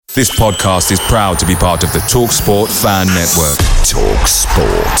This podcast is proud to be part of the TalkSport Fan Network.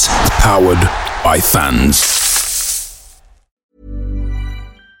 TalkSport. Powered by fans.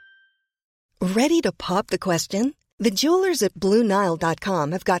 Ready to pop the question? The jewelers at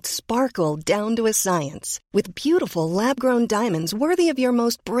BlueNile.com have got sparkle down to a science with beautiful lab-grown diamonds worthy of your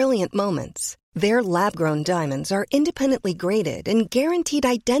most brilliant moments. Their lab-grown diamonds are independently graded and guaranteed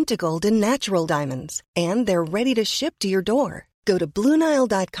identical to natural diamonds. And they're ready to ship to your door. Go to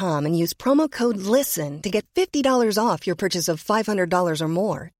BlueNile.com and use promo code LISTEN to get $50 off your purchase of $500 or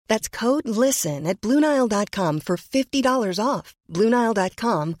more. That's code LISTEN at BlueNile.com for $50 off.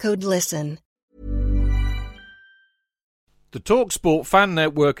 BlueNile.com, code LISTEN. The TalkSport Fan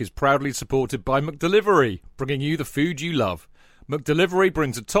Network is proudly supported by McDelivery, bringing you the food you love. McDelivery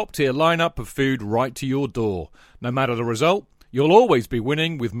brings a top-tier lineup of food right to your door. No matter the result, you'll always be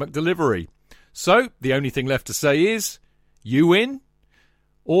winning with McDelivery. So, the only thing left to say is, you win?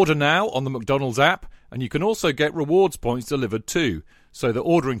 Order now on the McDonald's app, and you can also get rewards points delivered too, so that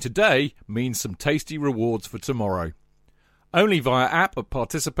ordering today means some tasty rewards for tomorrow. Only via app at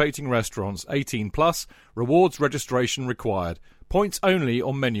participating restaurants. 18 plus. Rewards registration required. Points only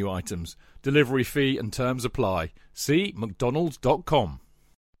on menu items. Delivery fee and terms apply. See mcdonalds.com.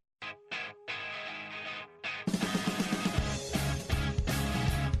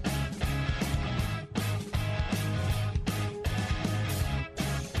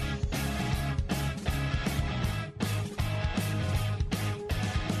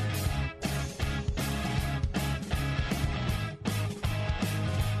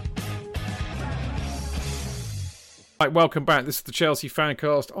 Right, welcome back. This is the Chelsea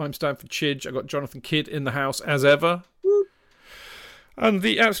Fancast. I'm Stanford Chidge. I've got Jonathan Kidd in the house as ever. Woo. And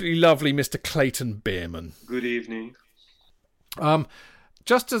the absolutely lovely Mr. Clayton Beerman. Good evening.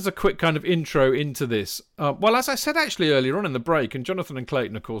 Just as a quick kind of intro into this, well, as I said actually earlier on in the break, and Jonathan and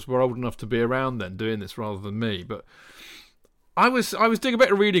Clayton, of course, were old enough to be around then doing this rather than me, but I was doing a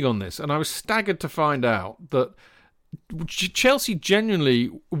bit of reading on this, and I was staggered to find out that Chelsea genuinely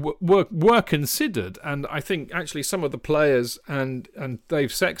were considered, and I think actually some of the players and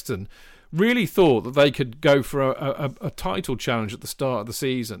Dave Sexton really thought that they could go for a title challenge at the start of the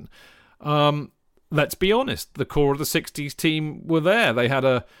season. Let's be honest, the core of the 60s team were there. They had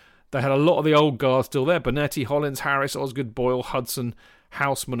a lot of the old guard still there. Bonetti, Hollins, Harris, Osgood, Boyle, Hudson,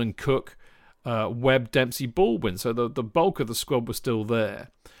 Houseman and Cook, Webb, Dempsey, Baldwin. So the bulk of the squad was still there.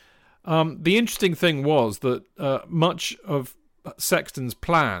 The interesting thing was that much of Sexton's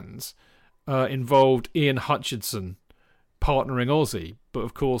plans involved Ian Hutchinson partnering Ozzy, but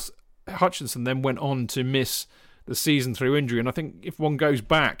of course Hutchinson then went on to miss the season through injury, and I think if one goes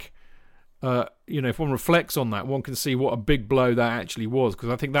back, if one reflects on that, one can see what a big blow that actually was, because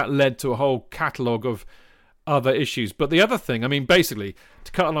I think that led to a whole catalogue of other issues. But the other thing, I mean, basically,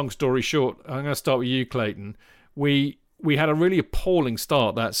 to cut a long story short, I'm going to start with you, Clayton. We had a really appalling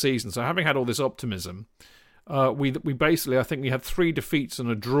start that season. So having had all this optimism, we basically, I think we had 3 defeats and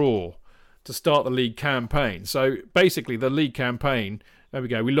a draw to start the league campaign. So basically the league campaign, there we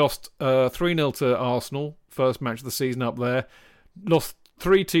go. We lost 3-0 to Arsenal, first match of the season up there. Lost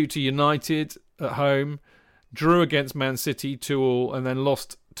 3-2 to United at home. Drew against Man City 2-2, and then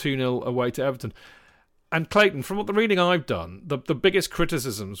lost 2-0 away to Everton. And Clayton, from what the reading I've done, the biggest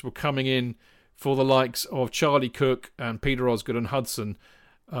criticisms were coming in for the likes of Charlie Cook and Peter Osgood and Hudson,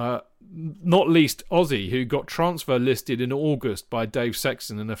 not least Ozzy, who got transfer listed in August by Dave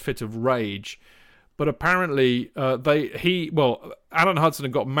Sexton in a fit of rage. But apparently, Alan Hudson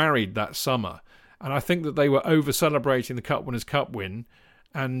had got married that summer, and I think that they were over-celebrating the Cup Winners' Cup win,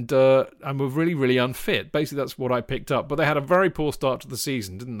 and were really, really unfit. Basically, that's what I picked up. But they had a very poor start to the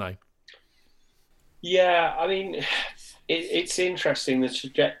season, didn't they? Yeah, I mean, it's interesting, the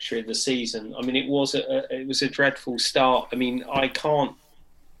trajectory of the season. I mean, it was a dreadful start. I mean,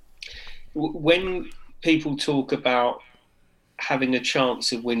 when people talk about having a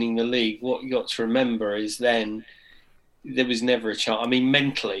chance of winning the league, what you got to remember is then there was never a chance. I mean,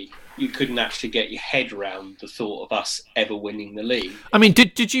 mentally, you couldn't actually get your head around the thought of us ever winning the league. I mean,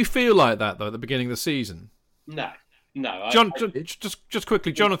 did you feel like that, though, at the beginning of the season? No. John, just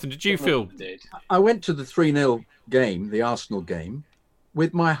quickly, Jonathan, did you feel? I went to the 3-0 game, the Arsenal game,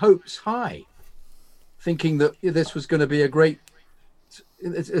 with my hopes high, thinking that this was going to be a great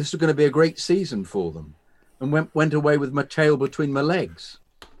season for them, and went away with my tail between my legs.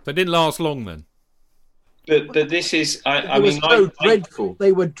 They didn't last long then. But this is, dreadful.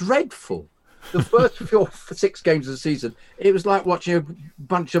 They were dreadful. The first 4 or 6 games of the season, it was like watching a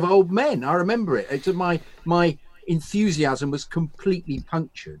bunch of old men. I remember it. It's my enthusiasm was completely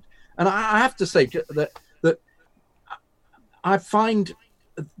punctured. And I have to say that I find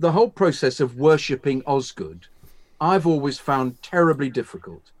the whole process of worshipping Osgood, I've always found terribly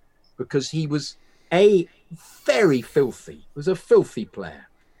difficult, because he was very filthy. He was a filthy player.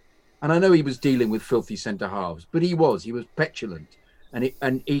 And I know he was dealing with filthy centre halves, but he was petulant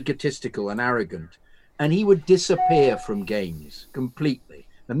and egotistical and arrogant. And he would disappear from games completely.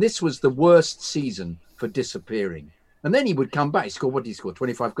 And this was the worst season for disappearing. And then he would come back. He scored, what did he score?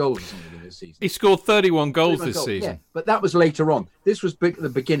 25 goals or something in this season. He scored 31 goals this season. Yeah, but that was later on. This was big at the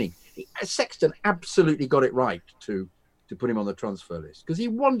beginning. Sexton absolutely got it right to put him on the transfer list, because he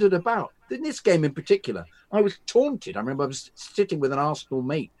wandered about. In this game in particular, I was taunted. I remember I was sitting with an Arsenal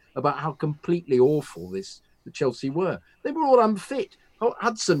mate about how completely awful the Chelsea were. They were all unfit.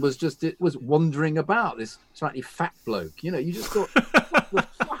 Hudson was wandering about, this slightly fat bloke. You just thought, what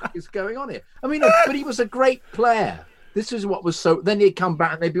the fuck is going on here? I mean, but he was a great player. This is what was so. Then he'd come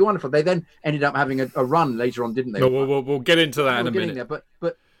back and they'd be wonderful. They then ended up having a run later on, didn't they? We'll get into that in a minute. There,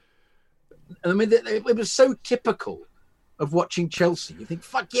 but I mean, it was so typical of watching Chelsea. You think,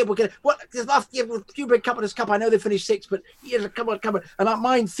 fuck yeah, we're going to... What? Last year, Cuban Cup and this Cup, I know they finished 6th, but yeah, come on. And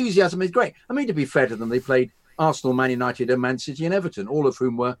my enthusiasm is great. I mean, to be fair to them, they played Arsenal, Man United and Man City and Everton, all of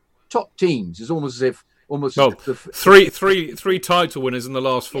whom were top teams. It's almost as if... Three title winners in the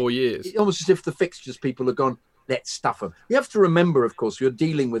last 4 years. It's almost as if the fixtures people have gone, let's stuff them. You have to remember, of course, you're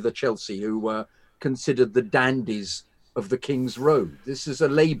dealing with a Chelsea who were considered the dandies of the King's Road. This is a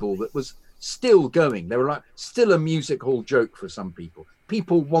label that was still going. They were still a music hall joke for some people.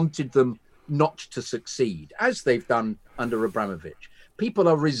 People wanted them not to succeed, as they've done under Abramovich. People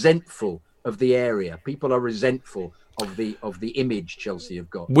are resentful of the area. People are resentful of the image Chelsea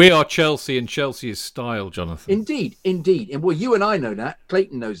have got. We are Chelsea, and Chelsea is style, Jonathan. Indeed. And well, you and I know that.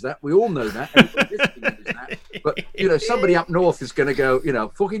 Clayton knows that. We all know that. Everybody listening knows that. But somebody up north is going to go,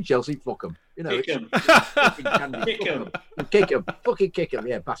 fucking Chelsea, fuck them. Kick them. Kick them. Fucking kick them.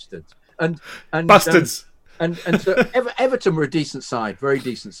 Yeah, bastards. And bastards. And so Everton were a decent side, very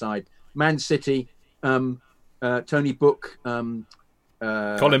decent side. Man City, Tony Book, Colin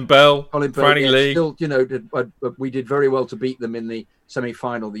Bell, Franny Lee. Still, we did very well to beat them in the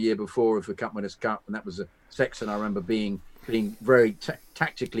semi-final the year before of the Cup Winners' Cup, and that was a section I remember being very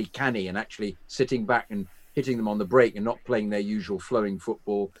tactically canny and actually sitting back and hitting them on the break and not playing their usual flowing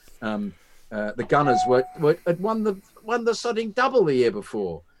football. The Gunners had won the sodding double the year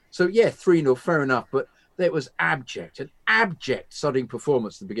before. So, yeah, 3-0, fair enough. But it was an abject sodding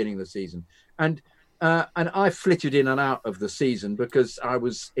performance at the beginning of the season. And I flitted in and out of the season because I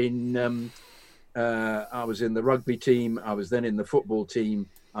was in the rugby team. I was then in the football team.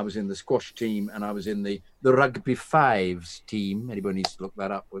 I was in the squash team, and I was in the rugby fives team. Anybody needs to look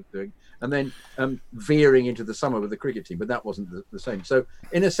that up. And then veering into the summer with the cricket team, but that wasn't the same. So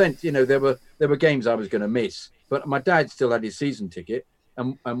in a sense, there were games I was going to miss. But my dad still had his season ticket,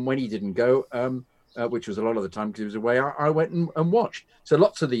 and when he didn't go, which was a lot of the time because he was away, I went and watched. So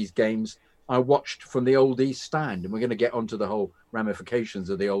lots of these games I watched from the Old East Stand, and we're going to get onto the whole ramifications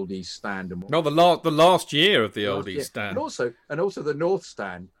of the Old East Stand. And the last year of the Old East Stand, and also the North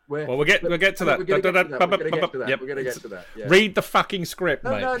Stand. We'll get to that. We're going to get to that. Yeah. Read the fucking script,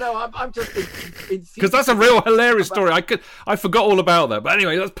 mate. No. I'm just because that's a real hilarious story. I forgot all about that. But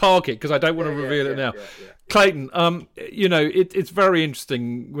anyway, let's park it because I don't want to reveal it now. Yeah. Clayton, it's very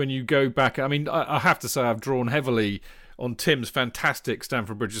interesting when you go back. I mean, I have to say I've drawn heavily on Tim's fantastic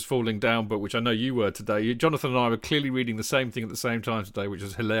Stamford Bridge is Falling Down book, which I know you were today. Jonathan and I were clearly reading the same thing at the same time today, which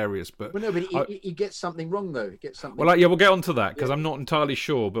is hilarious. But he gets something wrong, though. We'll get onto that because I'm not entirely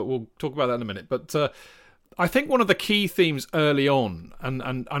sure, but we'll talk about that in a minute. But I think one of the key themes early on,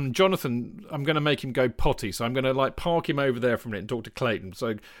 and Jonathan, I'm going to make him go potty, so I'm going to park him over there for a minute and talk to Clayton.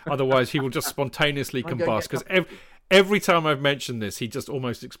 So otherwise he will just spontaneously combust because every time I've mentioned this, he just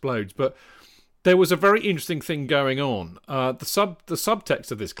almost explodes. But there was a very interesting thing going on. The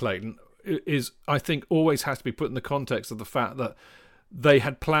subtext of this, Clayton, is I think always has to be put in the context of the fact that they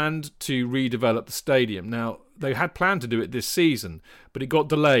had planned to redevelop the stadium. Now, they had planned to do it this season, but it got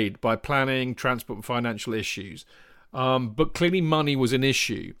delayed by planning, transport and financial issues. But clearly money was an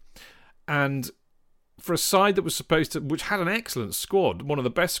issue. And for a side that was which had an excellent squad, one of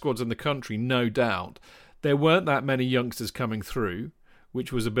the best squads in the country, no doubt, there weren't that many youngsters coming through,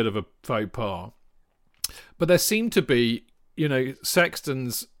 which was a bit of a faux pas. But there seemed to be,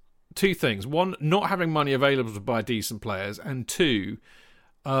 Sexton's two things. One, not having money available to buy decent players, and two,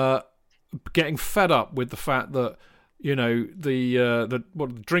 getting fed up with the fact that, the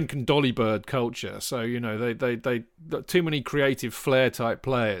drink and dolly bird culture. So, they too many creative flair type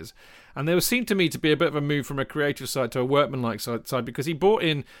players. And there seemed to me to be a bit of a move from a creative side to a workmanlike side because he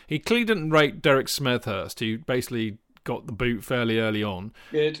clearly didn't rate Derek Smethurst, who basically got the boot fairly early on.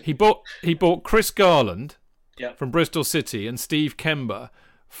 Good. He bought Chris Garland Yeah. from Bristol City and Steve Kemba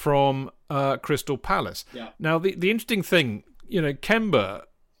from Crystal Palace. Yeah. Now, the interesting thing, Kemba,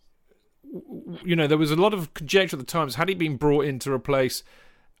 there was a lot of conjecture at the time. Had he been brought in to replace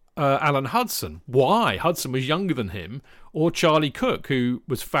Alan Hudson? Why? Hudson was younger than him, or Charlie Cook, who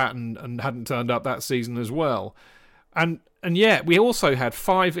was fat and hadn't turned up that season as well. And yet, we also had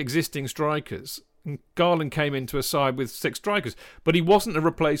 5 existing strikers. And Garland came into a side with 6 strikers, but he wasn't a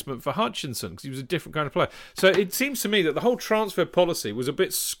replacement for Hutchinson because he was a different kind of player. So it seems to me that the whole transfer policy was a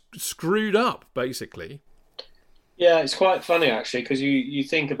bit screwed up, basically. Yeah, it's quite funny actually because you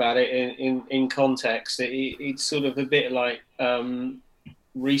think about it in context. It's sort of a bit like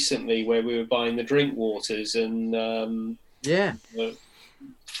recently where we were buying the drink waters and the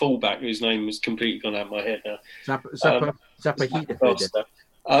fullback whose name has completely gone out of my head now.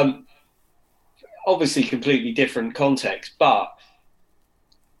 Zappa. Obviously, completely different context, but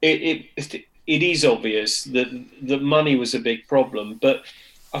it is obvious that money was a big problem. But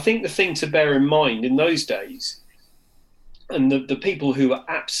I think the thing to bear in mind in those days, and the people who were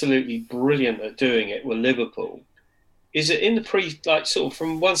absolutely brilliant at doing it were Liverpool, is that in the sort of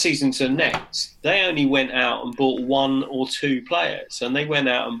from one season to the next, they only went out and bought 1 or 2 players, and they went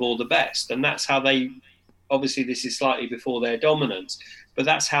out and bought the best, and that's how they. Obviously, this is slightly before their dominance, but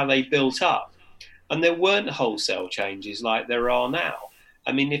that's how they built up. And there weren't wholesale changes like there are now.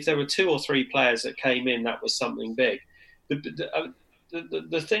 I mean, if there were 2 or 3 players that came in, that was something big.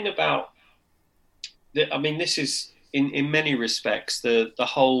 The thing about, this is in many respects the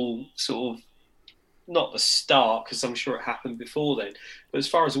whole sort of, not the start, because I'm sure it happened before then, but as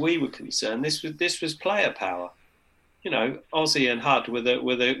far as we were concerned, this was player power. Ozzy and Hud were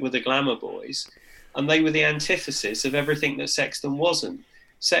the glamour boys, and they were the antithesis of everything that Sexton wasn't.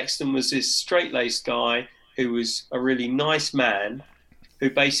 Sexton was this straight-laced guy who was a really nice man who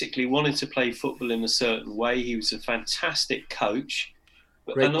basically wanted to play football in a certain way. He was a fantastic coach.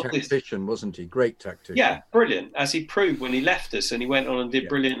 Great tactician, wasn't he? Great tactician. Yeah, brilliant, as he proved when he left us and he went on and did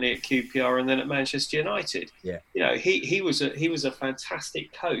brilliantly at QPR and then at Manchester United. Yeah. He was a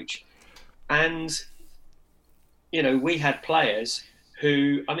fantastic coach. And, we had players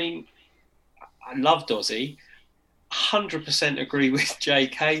who, I loved Ozzy. 100% agree with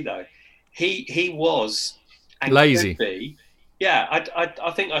JK though. He was and lazy. Could be. Yeah,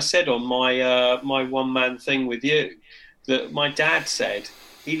 I think I said on my my one man thing with you that my dad said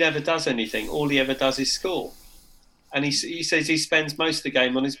he never does anything. All he ever does is score, and he says he spends most of the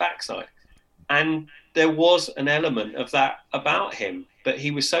game on his backside. And there was an element of that about him, but he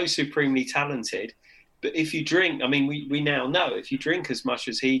was so supremely talented. But if you drink, we now know if you drink as much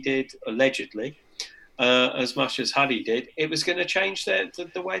as he did, allegedly. As much as Huddy did, it was going to change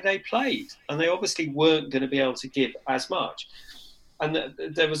the way they played. And they obviously weren't going to be able to give as much. And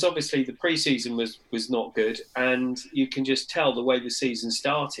there was obviously the pre-season was not good. And you can just tell the way the season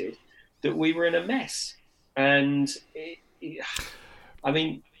started that we were in a mess. And,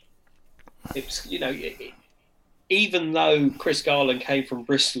 it's, even though Chris Garland came from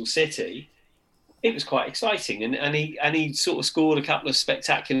Bristol City, it was quite exciting, and he sort of scored a couple of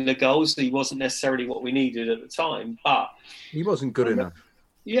spectacular goals. He wasn't necessarily what we needed at the time, but he wasn't good enough.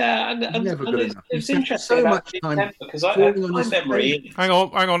 Yeah, and never good enough. It's interesting so about Steve Kemba because my memory. Hang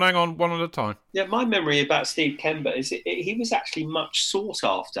on, one at a time. Yeah, my memory about Steve Kemba is he was actually much sought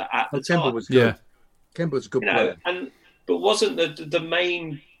after at the time. Kemba was good. Yeah, Kemba was a good player. But wasn't the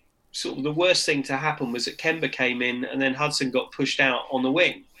main sort of the worst thing to happen was that Kemba came in and then Hudson got pushed out on the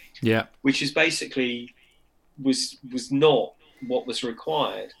wing. Yeah, which is basically was not what was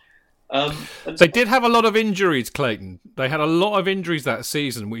required. They did have a lot of injuries, Clayton. They had a lot of injuries that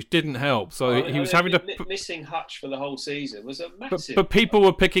season, which didn't help. So he was having to missing Hutch for the whole season was a massive. But people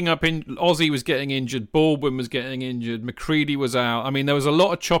were picking up in. Ozzy was getting injured. Baldwin was getting injured. McCready was out. There was a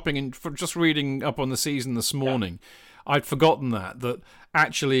lot of chopping. And just reading up on the season this morning, I'd forgotten that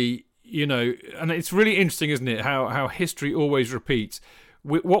actually, and it's really interesting, isn't it? How history always repeats.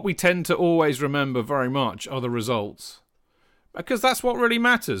 What we tend to always remember very much are the results, because that's what really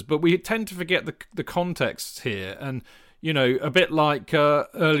matters. But we tend to forget the contexts here. And, a bit like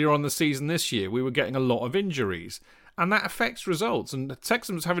earlier on the season this year, we were getting a lot of injuries. And that affects results. And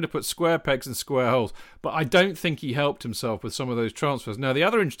Sexton was having to put square pegs in square holes. But I don't think he helped himself with some of those transfers. Now, the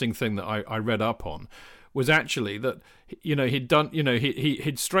other interesting thing that I read up on was actually that,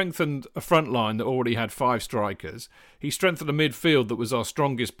 he'd strengthened a front line that already had 5 strikers. He strengthened a midfield that was our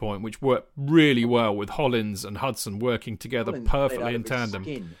strongest point, which worked really well with Hollins and Hudson working together perfectly in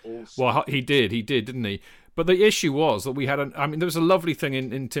tandem. Well, he did, didn't he? But the issue was that we had there was a lovely thing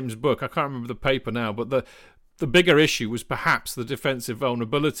in Tim's book. I can't remember the paper now, but the bigger issue was perhaps the defensive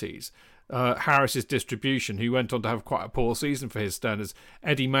vulnerabilities. Harris's distribution, who went on to have quite a poor season for his standards.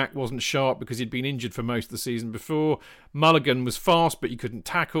 Eddie Mack wasn't sharp because he'd been injured for most of the season before. Mulligan was fast, but he couldn't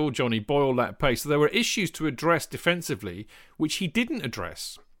tackle. Johnny Boyle lacked pace. So there were issues to address defensively, which he didn't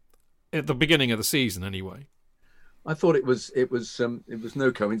address at the beginning of the season, anyway. I thought it was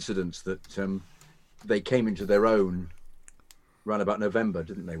no coincidence that they came into their own around about November,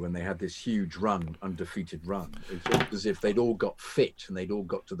 didn't they, when they had this huge run, undefeated run. It was as if they'd all got fit and they'd all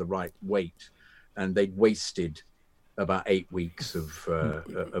got to the right weight, and they'd wasted about 8 weeks of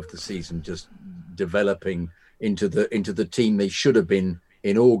the season just developing into the team they should have been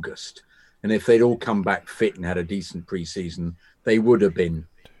in August. And if they'd all come back fit and had a decent pre-season, they would have been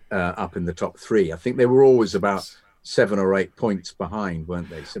up in the top 3. I think they were always about 7 or 8 points behind,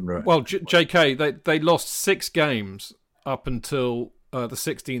 weren't they? Well, JK, they lost 6 games up until the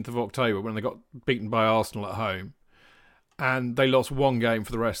 16th of October when they got beaten by Arsenal at home, and they lost 1 game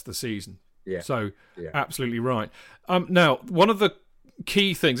for the rest of the season. Yeah. So, absolutely right. Now, one of the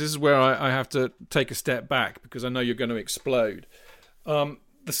key things, this is where I have to take a step back because I know you're going to explode. The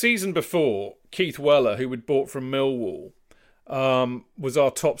season before, Keith Weller, who we'd bought from Millwall, was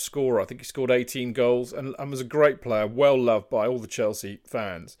our top scorer. I think he scored 18 goals and was a great player, well loved by all the Chelsea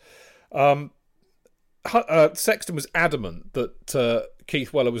fans. Sexton was adamant that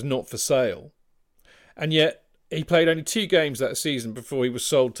Keith Weller was not for sale, and yet he played only 2 games that season before he was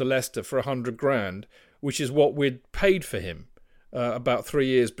sold to Leicester for $100,000, which is what we'd paid for him about 3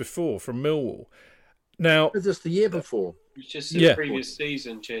 years before from Millwall. Now, just the year before. It was just the previous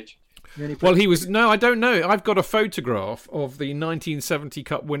season, Chidge. Well, he was. No, I don't know. I've got a photograph of the 1970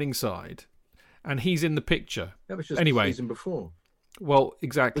 Cup winning side, and he's in the picture. That was just anyway, the season before. Well,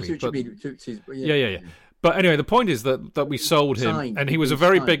 exactly. But, yeah. But anyway, the point is that we sold him, and he was a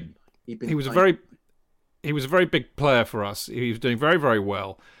very big. He was a very big player for us. He was doing very, very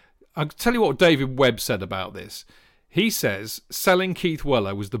well. I'll tell you what David Webb said about this. He says selling Keith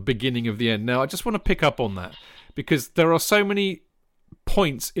Weller was the beginning of the end. Now, I just want to pick up on that because there are so many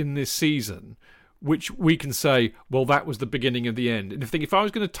points in this season which we can say, well, that was the beginning of the end. And if I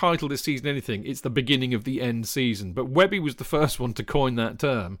was going to title this season anything, it's the beginning of the end season. But Webby was the first one to coin that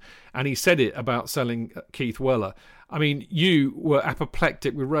term, and he said it about selling Keith Weller. I mean, you were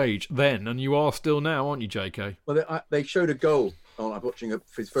apoplectic with rage then, and you are still now, aren't you, JK? Well, they showed a goal. Oh, I'm watching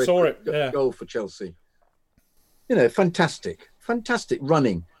his very goal for Chelsea. You know, fantastic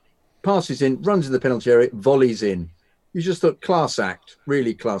running, passes in, runs in the penalty area, volleys in. You just thought class act,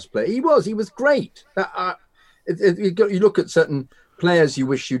 really class player. He was great. You look at certain players you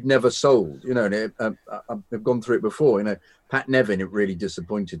wish you'd never sold. You know, I've gone through it before. You know, Pat Nevin, it really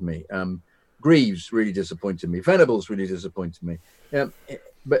disappointed me. Greaves really disappointed me. Venables really disappointed me.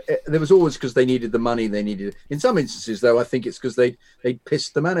 But there was always because they needed the money. They needed. In some instances, though, I think it's because they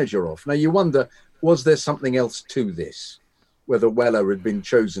pissed the manager off. Now you wonder, was there something else to this? Whether Weller had been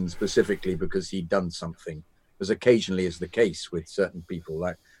chosen specifically because he'd done something, as occasionally is the case with certain people,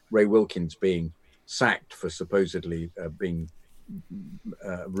 like Ray Wilkins being sacked for supposedly being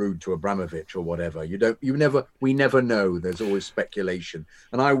rude to Abramovich or whatever. We never know. There's always speculation,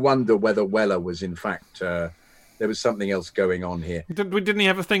 and I wonder whether Weller was in fact there was something else going on here. Didn't he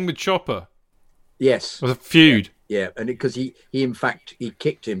have a thing with Chopper? Yes, it was a feud. Yeah, and because he in fact he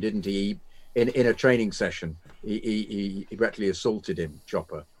kicked him, didn't he? In a training session, he practically assaulted him,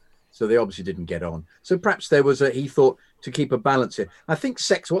 Chopper. So they obviously didn't get on. So perhaps there was he thought to keep a balance here. I think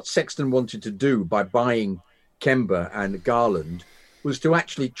what Sexton wanted to do by buying Kemba and Garland was to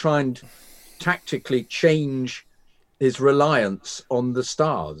actually try and tactically change his reliance on the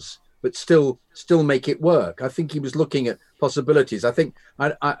stars, but still make it work. I think he was looking at possibilities. I think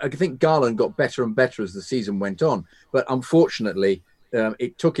Garland got better and better as the season went on, but unfortunately,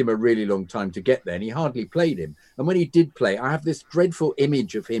 it took him a really long time to get there, and he hardly played him. And when he did play, I have this dreadful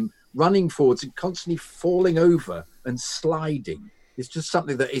image of him running forwards and constantly falling over and sliding. It's just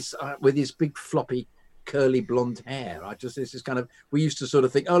something that is with his big floppy curly blonde hair. This is kind of, we used to sort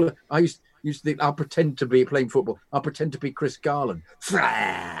of think, I used to think, I'll pretend to be playing football. I'll pretend to be Chris Garland.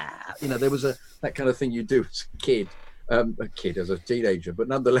 You know, there was that kind of thing you do as a kid, as a teenager, but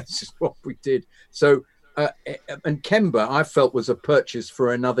nonetheless, it's what we did. So, and Kemba, I felt, was a purchase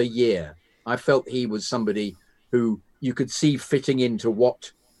for another year. I felt he was somebody who you could see fitting into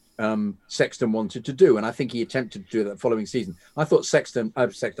what Sexton wanted to do, and I think he attempted to do that the following season. I thought I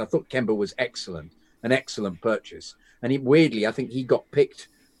thought Kemba was an excellent purchase, and weirdly, I think he got picked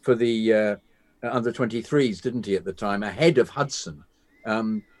for the under 23s, didn't he, at the time, ahead of Hudson.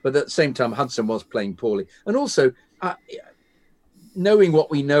 But at the same time, Hudson was playing poorly, and also knowing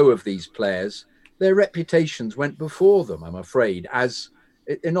what we know of these players, their reputations went before them, I'm afraid, as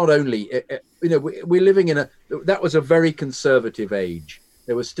not only, we're living in that was a very conservative age.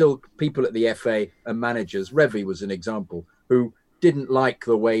 There were still people at the FA and managers. Revie was an example who didn't like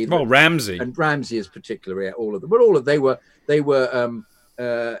the way. Ramsey is particularly all of them, but they were.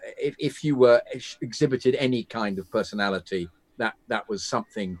 If you were exhibited any kind of personality, that was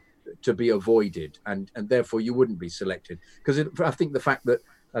something to be avoided, and therefore you wouldn't be selected. Because I think the fact that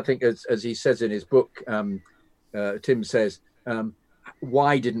as he says in his book, Tim says,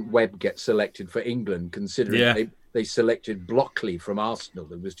 why didn't Webb get selected for England? Considering they selected Blockley from Arsenal,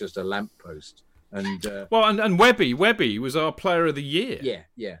 who was just a lamppost. And and Webby was our Player of the Year.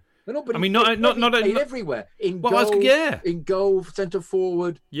 Yeah. But I mean, not everywhere in goal, in goal, centre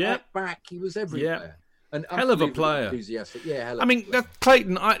forward, back. He was everywhere. Yeah. And hell of a player. Enthusiastic. Yeah, hell of I mean,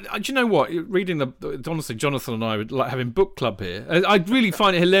 Clayton. Do you know what? Reading honestly, Jonathan and I would like having book club here. I really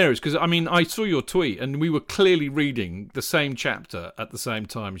find it hilarious because I mean, I saw your tweet and we were clearly reading the same chapter at the same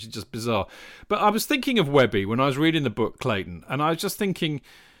time, which is just bizarre. But I was thinking of Webby when I was reading the book, Clayton, and I was just thinking,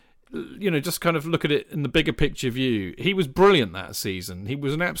 just kind of look at it in the bigger picture view. He was brilliant that season. He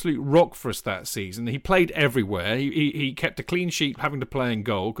was an absolute rock for us that season. He played everywhere. He kept a clean sheet, having to play in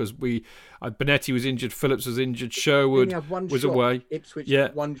goal because Bonetti was injured, Phillips was injured, Sherwood was away. Ipswich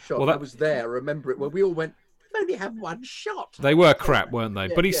had one shot. Well, I was there. I remember it. Well, we all went. We only have one shot. They were crap, weren't they?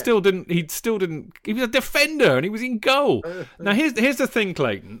 But he still didn't. He was a defender and he was in goal. Now here's the thing,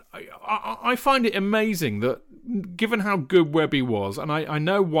 Clayton. I find it amazing that, given how good Webby was, and I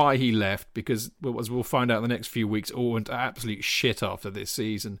know why he left, because as we'll find out in the next few weeks, it all went to absolute shit after this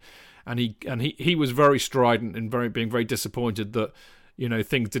season, and he was very strident and being very disappointed that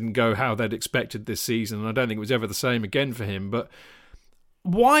things didn't go how they'd expected this season, and I don't think it was ever the same again for him. But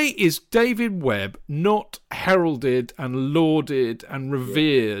why is David Webb not heralded and lauded and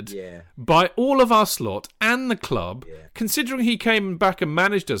revered by all of us lot and the club, considering he came back and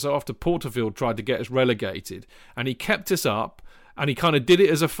managed us after Porterfield tried to get us relegated, and he kept us up, and he kind of did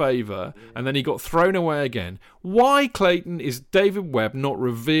it as a favour, and then he got thrown away again? Why, Clayton, is David Webb not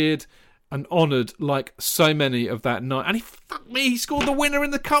revered and honoured like so many of that night? And he scored the winner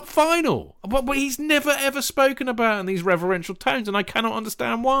in the cup final. But he's never ever spoken about in these reverential tones, and I cannot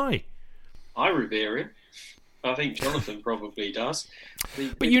understand why. I revere him. I think Jonathan probably does.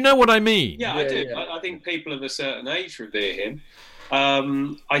 But you know what I mean. Yeah, I do. Yeah. I think people of a certain age revere him.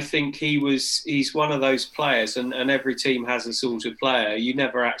 I think he's one of those players, and every team has a sort of player. You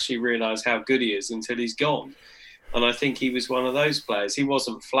never actually realise how good he is until he's gone. And I think he was one of those players. He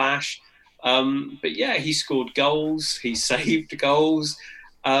wasn't flash. But yeah, he scored goals. He saved goals.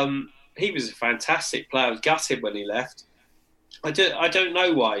 He was a fantastic player. I was gutted when he left. I don't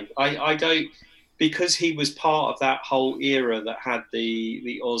know why. I don't, because he was part of that whole era that had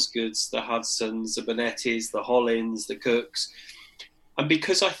the Osgoods, the Hudsons, the Bonettis, the Hollins, the Cooks, and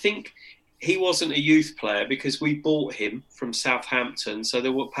because I think he wasn't a youth player because we bought him from Southampton, so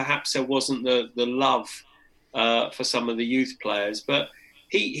there wasn't the love for some of the youth players, but.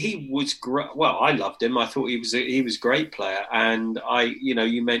 He was great. Well, I loved him. I thought he was a great player, and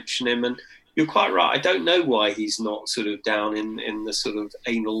you mention him, and you're quite right. I don't know why he's not sort of down in the sort of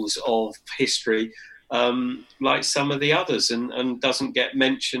annals of history like some of the others, and doesn't get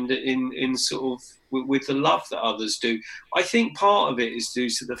mentioned in sort of with the love that others do. I think part of it is due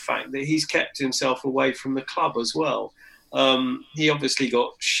to the fact that he's kept himself away from the club as well. He obviously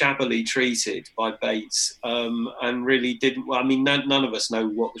got shabbily treated by Bates and really didn't. Well, I mean, none of us know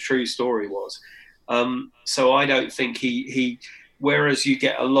what the true story was. So I don't think he. Whereas you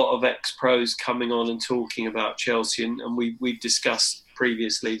get a lot of ex-pros coming on and talking about Chelsea, and we've discussed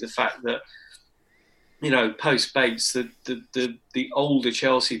previously the fact that post Bates, the older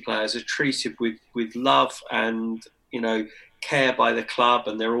Chelsea players are treated with love and care by the club,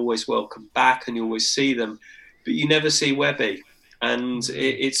 and they're always welcome back, and you always see them. But you never see Webby, and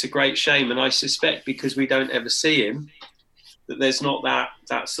it's a great shame. And I suspect because we don't ever see him, that there's not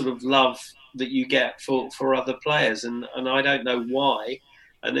that sort of love that you get for other players, and I don't know why.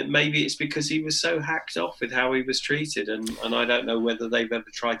 And maybe it's because he was so hacked off with how he was treated, and I don't know whether they've ever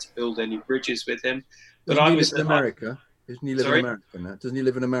tried to build any bridges with him. But Doesn't he live in America? Doesn't he live in America now? Doesn't he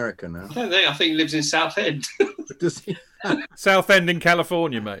live in America now? I don't think. I think he lives in Southend. Does he? Southend in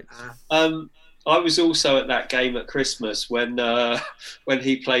California, mate. I was also at that game at Christmas when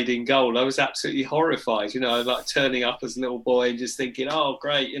he played in goal. I was absolutely horrified, like turning up as a little boy and just thinking, oh,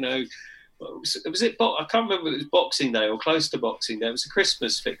 great, Was it? I can't remember if it was Boxing Day or close to Boxing Day. It was a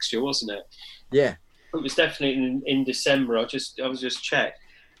Christmas fixture, wasn't it? Yeah. It was definitely in December. I was just checked.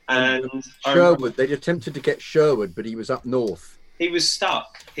 And Sherwood, they attempted to get Sherwood, but he was up north. He was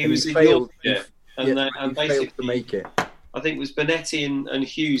stuck. He was in failed. Yorkshire. and failed basically to make it. I think it was Bonetti and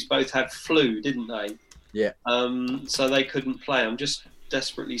Hughes both had flu, didn't they? Yeah. So they couldn't play. I'm just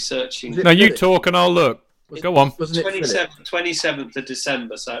desperately searching. No, you talk and I'll look. Go on. Wasn't it 27th of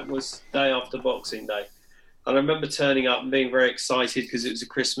December, so it was day after Boxing Day. And I remember turning up and being very excited because it was a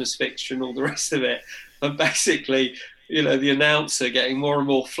Christmas fixture and all the rest of it. And basically, the announcer getting more and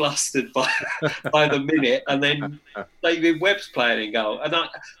more flustered by the minute, and then David Webb's playing in goal. And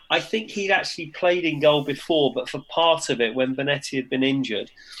I think he'd actually played in goal before, but for part of it when Bonetti had been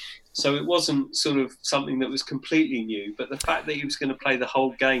injured. So it wasn't sort of something that was completely new, but the fact that he was going to play the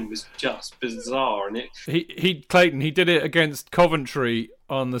whole game was just bizarre. And Clayton, he did it against Coventry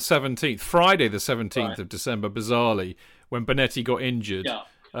on the 17th, Friday the 17th of December, bizarrely, when Bonetti got injured.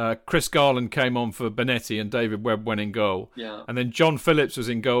 Yeah. Chris Garland came on for Bonetti and David Webb went in goal. Yeah. And then John Phillips was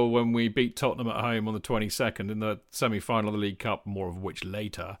in goal when we beat Tottenham at home on the 22nd in the semi-final of the League Cup, more of which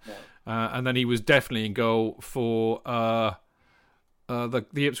later. Yeah. And then he was definitely in goal for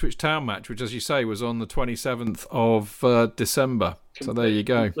the Ipswich Town match, which, as you say, was on the 27th of December. So there you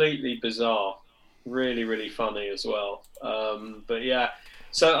go. Completely bizarre. Really, really funny as well. But yeah.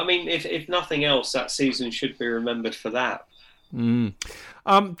 So, I mean, if nothing else, that season should be remembered for that.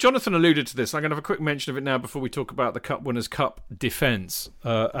 Jonathan alluded to this. I'm going to have a quick mention of it now before we talk about the Cup Winners' Cup defence,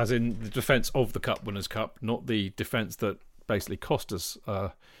 as in the defence of the Cup Winners' Cup, not the defence that basically cost us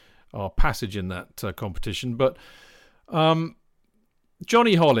our passage in that competition. But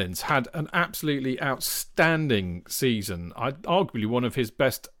Johnny Hollins had an absolutely outstanding season. Arguably one of his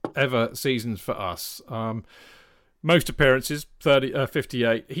best ever seasons for us. Most appearances,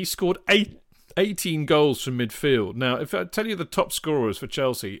 58. He scored 18 goals from midfield. Now, if I tell you the top scorers for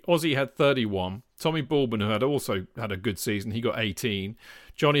Chelsea, Ozzy had 31. Tommy Baldwin, who had also had a good season, he got 18.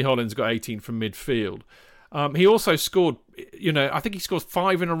 Johnny Hollins got 18 from midfield. He also scored, I think he scored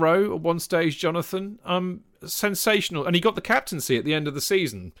 5 in a row at one stage, Jonathan. Sensational. And he got the captaincy at the end of the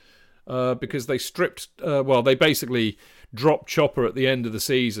season because they stripped, they basically dropped Chopper at the end of the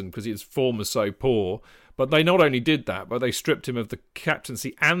season because his form was so poor. But they not only did that, but they stripped him of the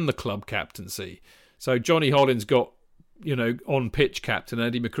captaincy and the club captaincy. So Johnny Hollins got, on-pitch captain.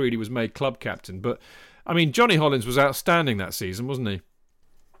 Eddie McCready was made club captain. But, I mean, Johnny Hollins was outstanding that season, wasn't he?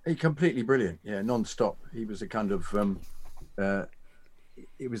 He completely brilliant, yeah, non-stop. He was a kind of,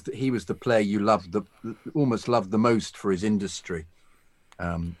 he was the player you almost loved the most for his industry.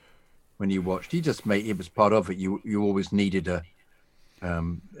 When you watched, he was part of it. You always needed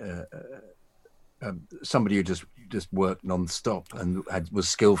somebody who just worked non-stop and was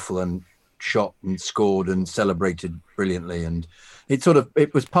skillful and shot and scored and celebrated brilliantly. And it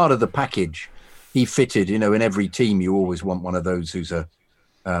was part of the package. He fitted, in every team. You always want one of those who's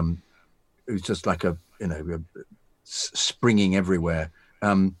just like springing everywhere.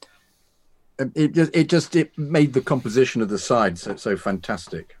 It made the composition of the side so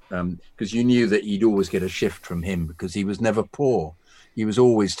fantastic because you knew that you'd always get a shift from him because he was never poor. He was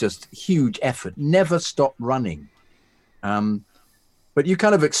always just huge effort, never stopped running. But you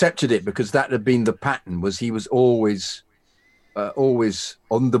kind of accepted it because that had been the pattern. Was he was always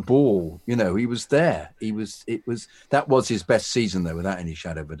on the ball. He was there. That was his best season though, without any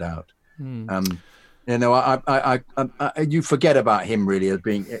shadow of a doubt. You forget about him really as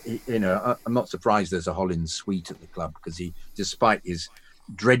being. I'm not surprised there's a Hollins suite at the club because despite his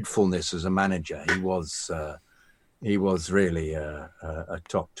dreadfulness as a manager, he was really a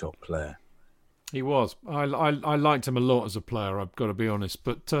top player. He was. I liked him a lot as a player, I've got to be honest.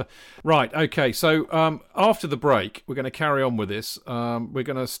 But, right, okay, so after the break, we're going to carry on with this. We're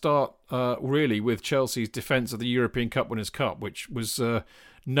going to start really with Chelsea's defence of the European Cup Winners' Cup, which was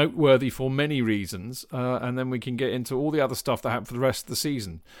noteworthy for many reasons. And then we can get into all the other stuff that happened for the rest of the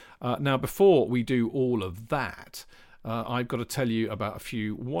season. Now, before we do all of that, I've got to tell you about a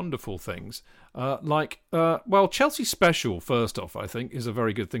few wonderful things. Chelsea Special, first off, I think, is a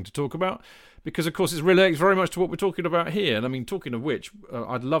very good thing to talk about because, of course, it relates very much to what we're talking about here. And, I mean, talking of which,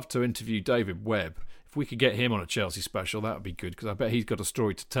 I'd love to interview David Webb. If we could get him on a Chelsea Special, that would be good because I bet he's got a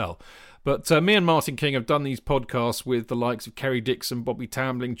story to tell. But me and Martin King have done these podcasts with the likes of Kerry Dixon, Bobby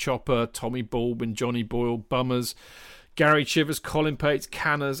Tambling, Chopper, Tommy Baldwin, Johnny Boyle, Bummers, Gary Chivers, Colin Pates,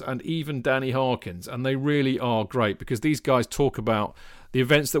 Canners, and even Danny Harkins. And they really are great because these guys talk about the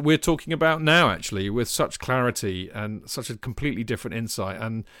events that we're talking about now, actually, with such clarity and such a completely different insight.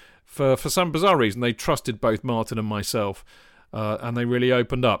 And for some bizarre reason, they trusted both Martin and myself, and they really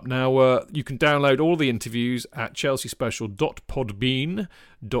opened up. Now, you can download all the interviews at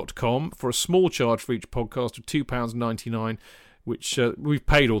chelseaspecial.podbean.com for a small charge for each podcast of £2.99. which we've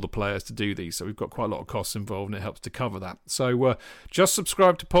paid all the players to do these, so we've got quite a lot of costs involved, and it helps to cover that. So just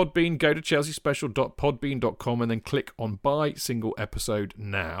subscribe to Podbean, go to chelseaspecial.podbean.com, and then click on Buy Single Episode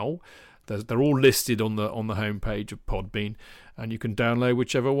Now. They're all listed on the homepage of Podbean, and you can download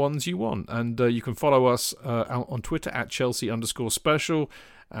whichever ones you want. And you can follow us on Twitter at Chelsea_special,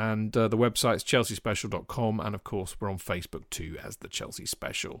 and the website's chelseaspecial.com, and of course we're on Facebook too as the Chelsea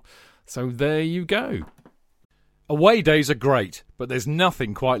Special. So there you go. Away days are great, but there's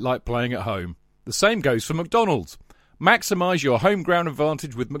nothing quite like playing at home. The same goes for McDonald's. Maximise your home ground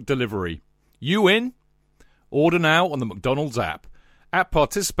advantage with McDelivery. You in? Order now on the McDonald's app. At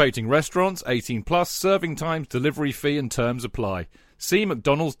participating restaurants, 18 plus, serving times, delivery fee and terms apply. See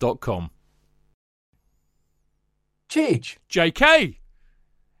mcdonalds.com. Chidge. JK!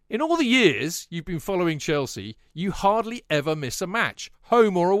 In all the years you've been following Chelsea, you hardly ever miss a match,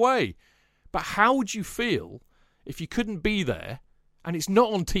 home or away. But how would you feel if you couldn't be there and it's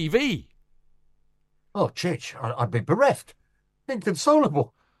not on TV? Oh, Chidge, I'd be bereft.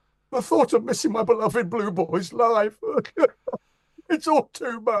 Inconsolable. The thought of missing my beloved Blue Boys live. It's all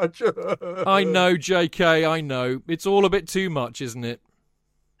too much. I know, JK, I know. It's all a bit too much, isn't it?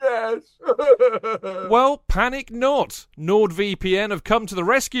 Yes. Well, panic not. NordVPN have come to the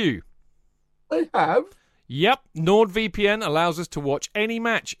rescue. They have? Yep, NordVPN allows us to watch any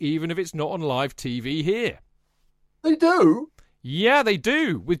match, even if it's not on live TV here. They do? Yeah, they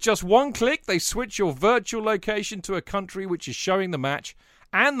do. With just one click, they switch your virtual location to a country which is showing the match,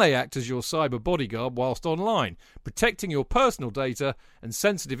 and they act as your cyber bodyguard whilst online, protecting your personal data and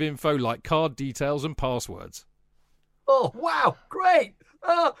sensitive info like card details and passwords. Oh, wow, great.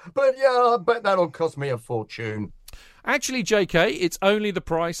 But yeah, I bet that'll cost me a fortune. Actually, JK, it's only the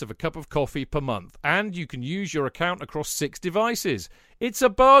price of a cup of coffee per month, and you can use your account across 6 devices. It's a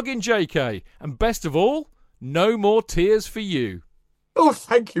bargain, JK, and best of all, no more tears for you. Oh,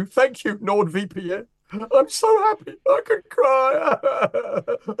 thank you, NordVPN. I'm so happy I could cry.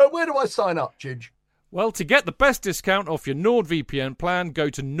 Where do I sign up, Chidge? Well, to get the best discount off your NordVPN plan, go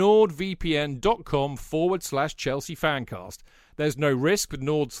to nordvpn.com/Chelsea Fancast. There's no risk with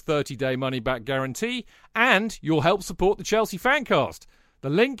Nord's 30-day money-back guarantee, and you'll help support the Chelsea Fancast. The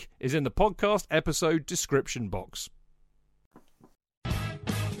link is in the podcast episode description box.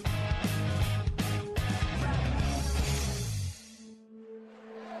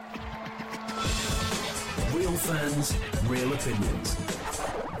 Real fans, real opinions.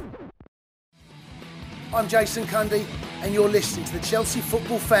 I'm Jason Cundy, and you're listening to the Chelsea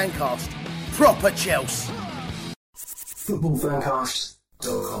Football Fancast. Proper Chelsea.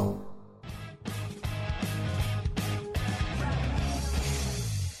 Footballfancast.com.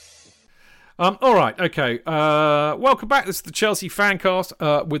 All right, okay. Welcome back. This is the Chelsea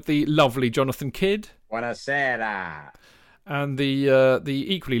Fancast with the lovely Jonathan Kidd. Buonasera. And the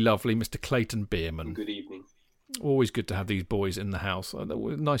equally lovely Mr. Clayton Beerman. Good evening. Always good to have these boys in the house.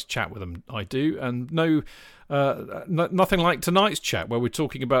 Nice chat with them, I do. And nothing like tonight's chat where we're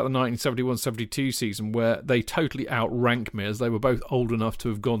talking about the 1971-72 season, where they totally outrank me, as they were both old enough to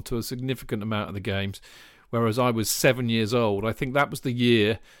have gone to a significant amount of the games, whereas I was 7 years old. I think that was the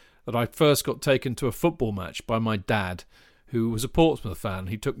year that I first got taken to a football match by my dad, who was a Portsmouth fan.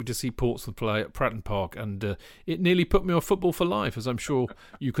 He took me to see Portsmouth play at Pratton Park, and it nearly put me off football for life, as I'm sure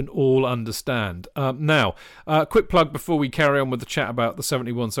you can all understand. Now, quick plug before we carry on with the chat about the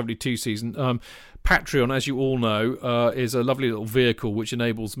 71-72 season. Patreon, as you all know, is a lovely little vehicle which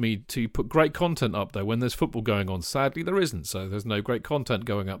enables me to put great content up there when there's football going on. Sadly, there isn't, so there's no great content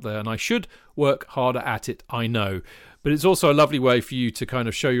going up there, and I should work harder at it, I know. But it's also a lovely way for you to kind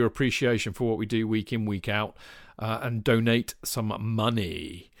of show your appreciation for what we do week in, week out, and donate some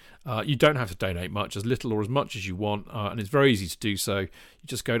money. You don't have to donate much, as little or as much as you want, and it's very easy to do so. You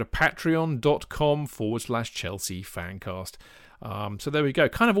just go to patreon.com/Chelsea Fancast. So there we go.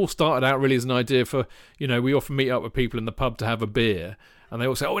 Kind of all started out really as an idea for, we often meet up with people in the pub to have a beer, and they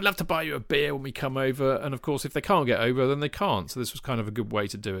all say, we'd love to buy you a beer when we come over. And of course, if they can't get over, then they can't. So this was kind of a good way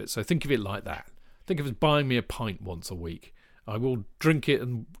to do it. So think of it like that. Think of it as buying me a pint once a week. I will drink it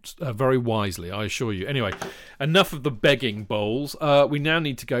and very wisely, I assure you. Anyway, enough of the begging bowls. We now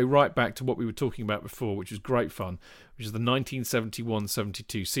need to go right back to what we were talking about before, which was great fun, which is the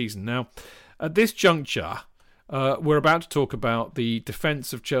 1971-72 season. Now, at this juncture, we're about to talk about the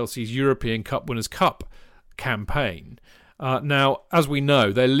defence of Chelsea's European Cup Winners' Cup campaign. Now, as we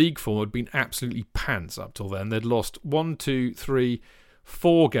know, their league form had been absolutely pants up till then. They'd lost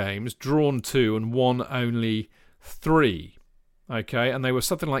 4 games, drawn 2, and won only 3. Okay, and they were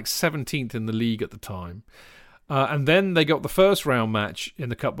something like 17th in the league at the time. And then they got the first round match in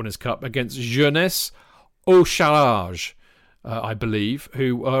the Cup Winners' Cup against Jeunesse au Charage. I believe,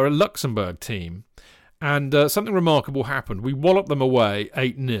 who are a Luxembourg team. And something remarkable happened. We walloped them away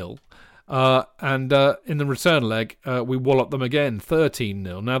 8-0. And in the return leg, we walloped them again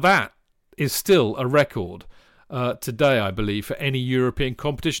 13-0. Now that is still a record today, I believe, for any European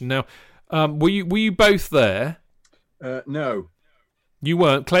competition. Now, were you both there? No. You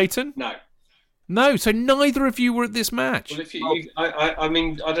weren't, Clayton? No. No, so neither of you were at this match. Well, I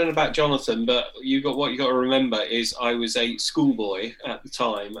mean, I don't know about Jonathan, but what you got to remember is I was a schoolboy at the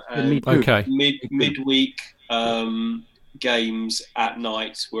time, and okay, midweek games at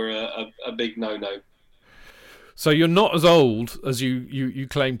night were a big no-no. So you're not as old as you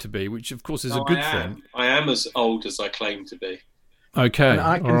claim to be, which of course is a good thing. I am as old as I claim to be. Okay, and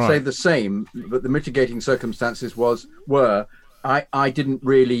I can say the same, but the mitigating circumstances were I didn't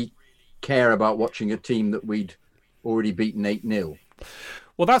really care about watching a team that we'd already beaten 8-0.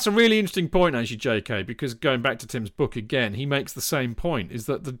 Well, that's a really interesting point, actually, JK, because going back to Tim's book again, he makes the same point, is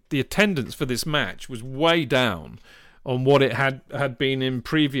that the attendance for this match was way down on what it had been in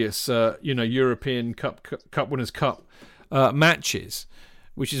previous European Cup Winners' Cup matches,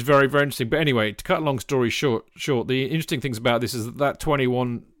 which is very, very interesting. But anyway, to cut a long story short, the interesting things about this is that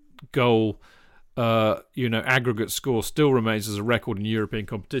 21 goal aggregate score still remains as a record in European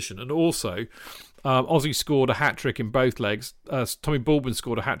competition. And also, Aussie scored a hat-trick in both legs. Tommy Baldwin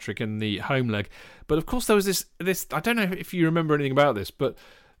scored a hat-trick in the home leg. But of course there was this I don't know if you remember anything about this, but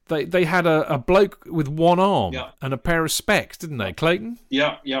they had a bloke with one arm and a pair of specs, didn't they, Clayton?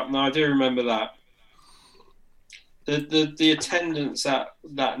 Yeah. No, I do remember that. The attendance at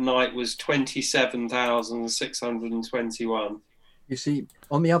that night was 27,621. You see,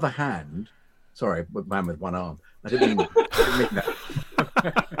 on the other hand, sorry, man with one arm. I didn't mean that.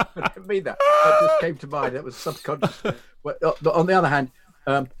 I didn't mean that. That just came to mind. That was subconscious. But on the other hand,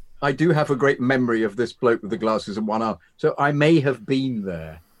 I do have a great memory of this bloke with the glasses and one arm. So I may have been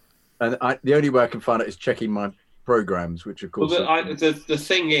there. And the only way I can find it is checking my programs, which of course. Well, the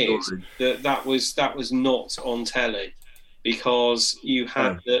thing is that was not on telly, because you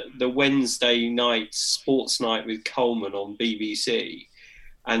had the Wednesday night sports night with Coleman on BBC,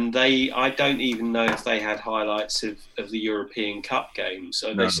 and I don't even know if they had highlights of the European Cup games.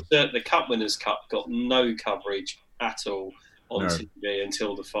 So the Cup Winners' Cup got no coverage at all on TV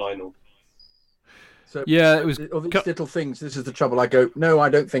until the final. So, yeah, it was all these little things. This is the trouble. I go, no, I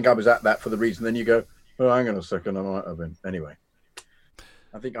don't think I was at that for the reason. Then you go, oh, hang on a second, I might have been. Anyway,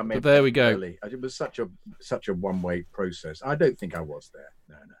 I think I made. But there we go. Early. It was such a one-way process. I don't think I was there.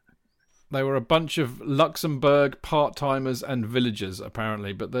 No. They were a bunch of Luxembourg part-timers and villagers,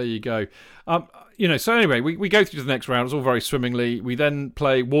 apparently. But there you go. So anyway, we go through to the next round. It's all very swimmingly. We then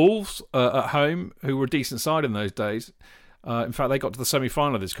play Wolves at home, who were a decent side in those days. In fact, they got to the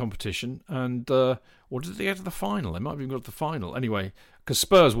semi-final of this competition, and or did they get to the final? They might have even got to the final. Anyway, because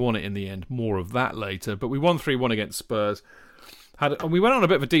Spurs won it in the end. More of that later. But we won 3-1 against Spurs. And we went on a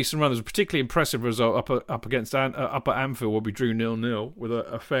bit of a decent run. There was a particularly impressive result up against up at Anfield, where we drew 0-0 with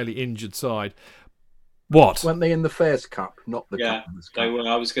a fairly injured side. What? Weren't they in the Fairs Cup, not the Cup? They were.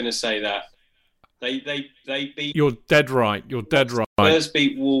 I was going to say that. They beat. You're dead right. Spurs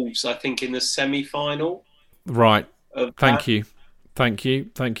beat Wolves, I think, in the semi-final. Right. Thank you. I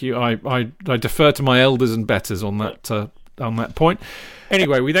defer to my elders and betters on that point.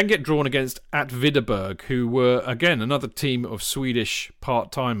 Anyway, we then get drawn against at Videberg, who were again another team of Swedish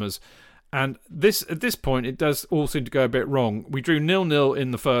part-timers, and at this point it does all seem to go a bit wrong. We drew 0-0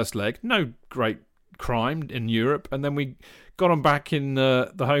 in the first leg, no great crime in Europe, and then we got on back in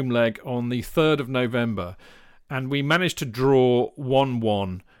the home leg on the 3rd of November, and we managed to draw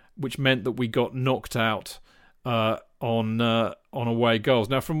 1-1, which meant that we got knocked out on away goals.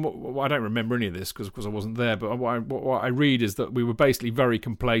 Now, I don't remember any of this because, of course, I wasn't there. But what I read is that we were basically very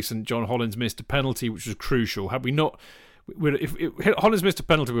complacent. John Hollins missed a penalty, which was crucial. Had we not, if Hollins missed a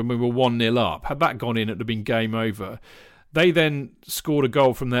penalty when we were 1-0 up, had that gone in, it would have been game over. They then scored a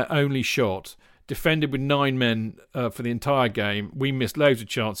goal from their only shot, defended with 9 men for the entire game. We missed loads of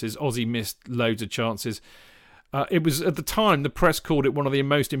chances. Aussie missed loads of chances. It was, at the time, the press called it one of the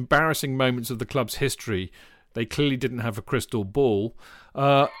most embarrassing moments of the club's history. They clearly didn't have a crystal ball.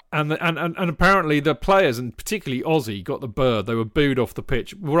 And apparently the players, and particularly Aussie, got the bird. They were booed off the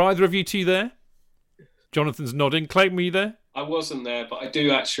pitch. Were either of you two there? Jonathan's nodding. Clayton, were you there? I wasn't there, but I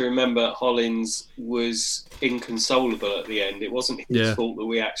do actually remember Hollins was inconsolable at the end. It wasn't his fault that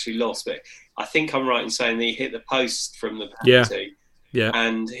we actually lost, but I think I'm right in saying that he hit the post from the penalty. Yeah.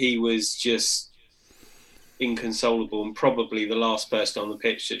 And he was just inconsolable, and probably the last person on the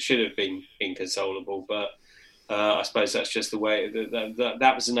pitch that should have been inconsolable, but I suppose that's just the way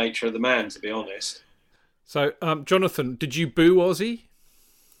that was the nature of the man, to be honest. So, Jonathan, did you boo Aussie?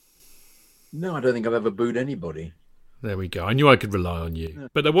 No, I don't think I've ever booed anybody. There we go. I knew I could rely on you. No.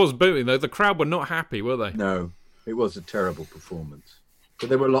 But there was booing, though. The crowd were not happy, were they? No, it was a terrible performance. But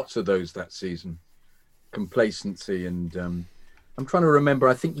there were lots of those that season. Complacency and... I'm trying to remember,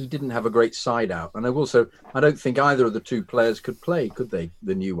 I think he didn't have a great side out. And I don't think either of the two players could play, could they?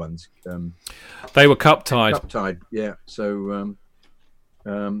 The new ones. They were cup-tied. Cup-tied, yeah. So...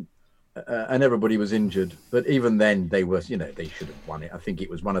 and everybody was injured, but even then they were, they should have won it. I think it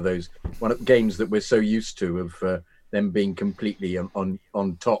was one of games that we're so used to of them being completely on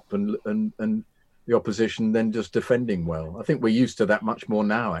top and the opposition then just defending well. I think we're used to that much more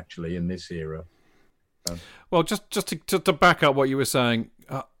now, actually, in this era. Well, just to back up what you were saying,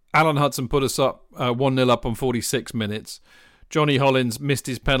 Alan Hudson put us up 1-0 up on 46 minutes. Johnny Hollins missed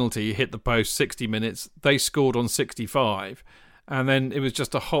his penalty, he hit the post 60 minutes. They scored on 65. And then it was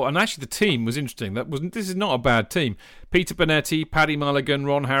just a whole... And actually the team was interesting. This is not a bad team. Peter Bonetti, Paddy Mulligan,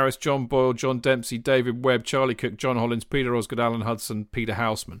 Ron Harris, John Boyle, John Dempsey, David Webb, Charlie Cook, John Hollins, Peter Osgood, Alan Hudson, Peter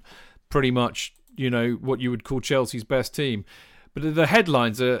Houseman. Pretty much, what you would call Chelsea's best team. But the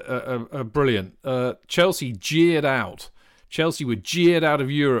headlines are brilliant. Chelsea were jeered out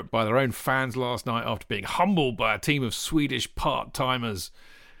of Europe by their own fans last night after being humbled by a team of Swedish part-timers.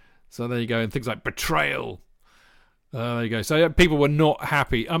 So there you go. And things like betrayal... there you go. So people were not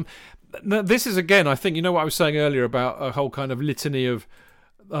happy. This is, again, I think, what I was saying earlier about a whole kind of litany of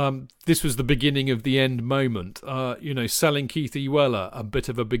this was the beginning of the end moment. Selling Keith Iweala, a bit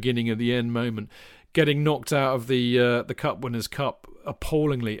of a beginning of the end moment. Getting knocked out of the Cup Winners' Cup,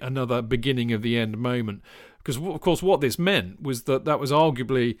 appallingly, another beginning of the end moment. Because, of course, what this meant was that was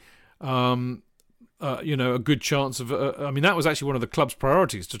arguably... a good chance of... that was actually one of the club's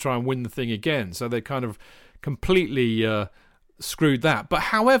priorities, to try and win the thing again. So they kind of completely screwed that. But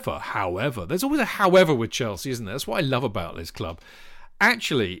however, there's always a however with Chelsea, isn't there? That's what I love about this club.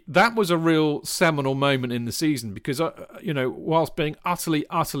 Actually, that was a real seminal moment in the season because, whilst being utterly,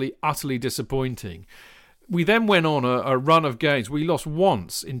 utterly, utterly disappointing, we then went on a run of games. We lost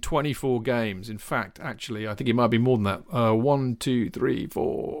once in 24 games. In fact, actually, I think it might be more than that. 1, 2, 3,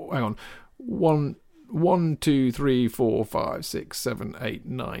 4... Hang on. 1, 2, 3, 4, 5, 6, 7, 8,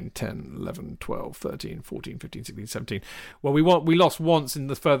 9, 10, 11, 12, 13, 14, 15, 16, 17. Well, we lost once in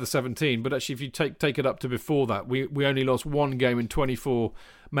the further 17, but actually if you take it up to before that, we only lost one game in 24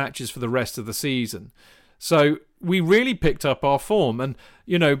 matches for the rest of the season. So we really picked up our form. And,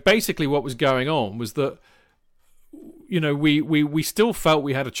 basically what was going on was that, we still felt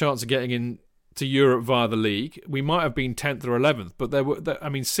we had a chance of getting in to Europe via the league. We might have been 10th or 11th, but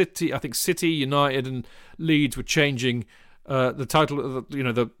City, United and Leeds were changing the title,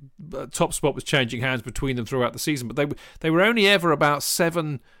 the top spot was changing hands between them throughout the season, but they were only ever about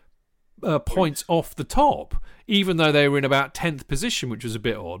 7 points off the top, even though they were in about 10th position, which was a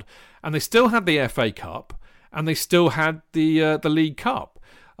bit odd. And they still had the FA Cup and they still had the League Cup.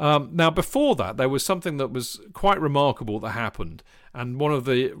 Now, before that, there was something that was quite remarkable that happened. And one of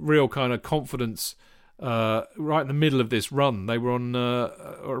the real kind of confidence right in the middle of this run, they were on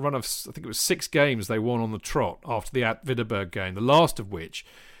a run of, I think it was 6 games they won on the trot after the At Videberg game, the last of which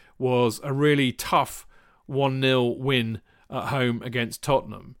was a really tough 1-0 win at home against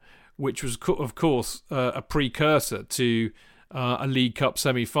Tottenham, which was, of course, a precursor to a League Cup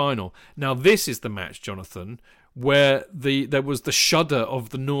semi-final. Now, this is the match, Jonathan, where there was the shudder of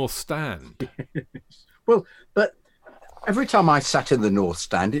the North Stand. Well, but every time I sat in the North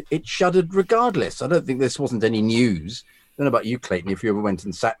Stand, it shuddered regardless. I don't think this wasn't any news. I don't know about you, Clayton, if you ever went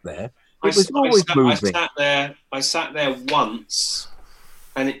and sat there. It was always moving. I sat there once,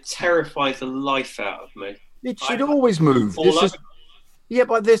 and it terrified the life out of me. It should always move. Yeah,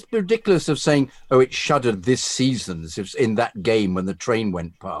 but this ridiculous of saying, it shuddered this season, as if in that game when the train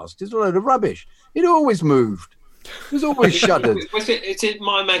went past. It's a load of rubbish. It always moved. It was always shuddered. It's in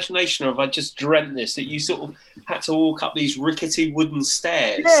my imagination, or have I just dreamt this, that you sort of had to walk up these rickety wooden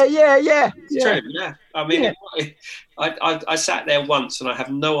stairs? Yeah. It's true, yeah. I mean, I sat there once and I have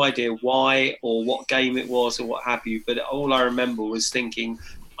no idea why or what game it was or what have you, but all I remember was thinking,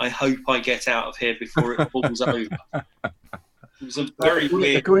 I hope I get out of here before it falls over. It was a very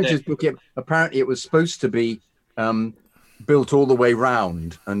weird... According to his book, apparently it was supposed to be built all the way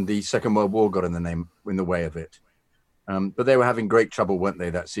round, and the Second World War got in the way of it. But they were having great trouble, weren't they,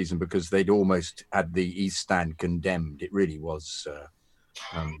 that season, because they'd almost had the East Stand condemned. It really was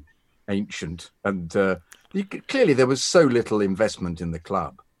ancient. And clearly there was so little investment in the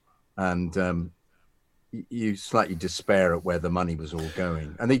club. And you slightly despair at where the money was all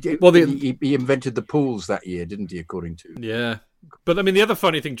going. And he invented the pools that year, didn't he, according to... Yeah. But I mean, the other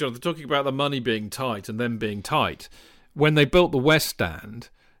funny thing, Jonathan, talking about the money being tight and them being tight, when they built the West Stand,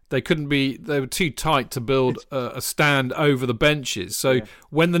 they were too tight to build a stand over the benches. So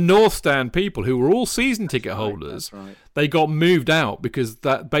when the North Stand people, who were all season ticket holders, they got moved out because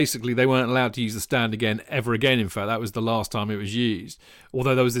that basically they weren't allowed to use the stand ever again. In fact, that was the last time it was used.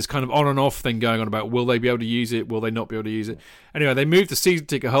 Although there was this kind of on and off thing going on about will they be able to use it, will they not be able to use it. Anyway, they moved the season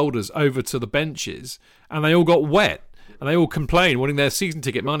ticket holders over to the benches and they all got wet. And they all complained, wanting their season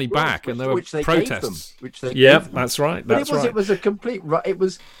ticket money back, and there were protests. That's right. It was a complete. It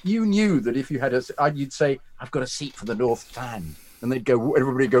was. You knew that if you had you'd say, "I've got a seat for the North Stand," and they'd go.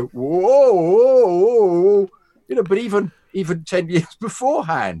 Everybody go, "Whoa, whoa, whoa!" But even 10 years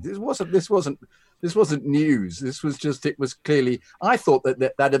beforehand, this wasn't news. This was just. It was clearly. I thought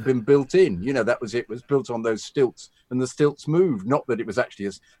that had been built in. That was it. Was built on those stilts, and the stilts moved. Not that it was actually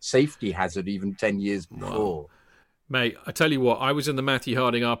a safety hazard even 10 years before. Wow. Mate, I tell you what, I was in the Matty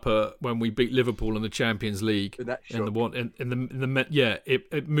Harding Upper when we beat Liverpool in the Champions League. It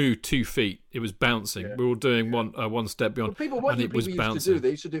moved 2 feet. It was bouncing. We were doing one step beyond, and it was bouncing.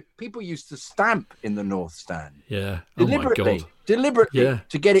 People used to stamp in the North Stand. Yeah, deliberately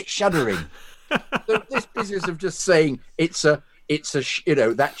to get it shuddering. So this business of just saying it's a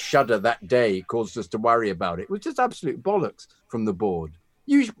that shudder that day caused us to worry about it was just absolute bollocks from the board.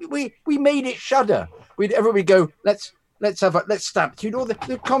 We made it shudder. Everybody go, let's stamp.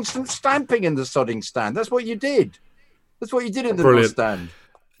 The constant stamping in the sodding stand. That's what you did. That's what you did in the North Stand.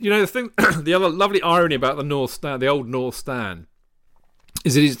 The thing, the other lovely irony about the North Stand, the old North Stand,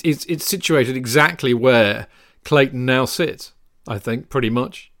 is it's situated exactly where Clayton now sits. I think pretty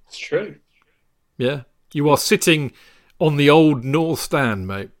much. It's true. Yeah, you are sitting on the old North Stand,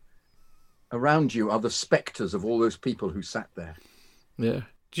 mate. Around you are the spectres of all those people who sat there. Yeah.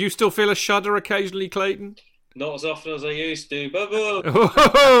 Do you still feel a shudder occasionally, Clayton? Not as often as I used to.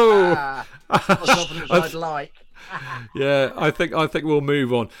 As often as I'd like. Yeah, I think we'll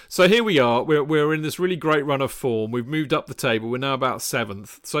move on. So here we are. We're in this really great run of form. We've moved up the table. We're now about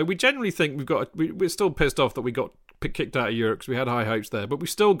 7th. So we generally think we're still pissed off that we got kicked out of Europe because we had high hopes there. But we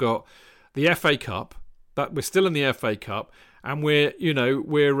still got the FA Cup. That we're still in the FA Cup. And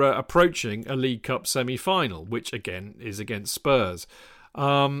we're approaching a League Cup semi-final, which again is against Spurs.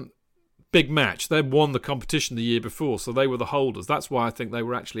 Big match. They won the competition the year before, so they were the holders. That's why I think they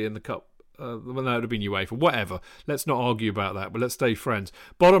were actually in the cup. Well, that would have been UEFA. Whatever. Let's not argue about that, but let's stay friends.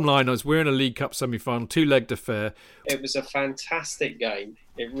 Bottom line is we're in a League Cup semi-final, 2-legged affair. It was a fantastic game.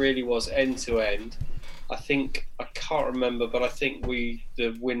 It really was end to end. I can't remember, but I think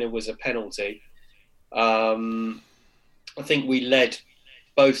the winner was a penalty. I think we led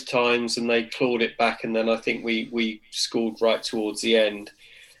both times and they clawed it back, and then I think we scored right towards the end.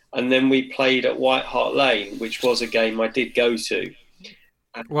 And then we played at White Hart Lane, which was a game I did go to.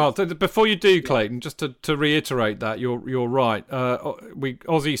 Well, before you do, Clayton, just to reiterate that, you're right.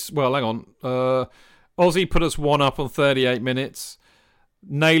 Aussie put us 1 up on 38 minutes.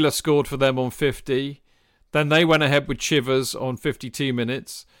 Naylor scored for them on 50. Then they went ahead with Chivers on 52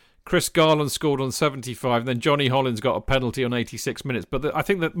 minutes. Chris Garland scored on 75, and then Johnny Hollins got a penalty on 86 minutes. But I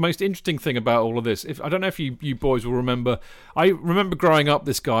think the most interesting thing about all of this, I don't know if you boys will remember, I remember growing up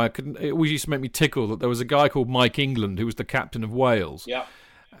this guy, it always used to make me tickle that there was a guy called Mike England who was the captain of Wales. Yeah.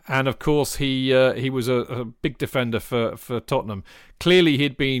 And of course he was a big defender for Tottenham. Clearly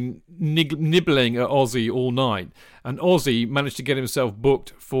he'd been nibbling at Aussie all night, and Aussie managed to get himself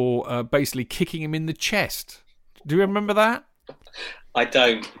booked for basically kicking him in the chest. Do you remember that? I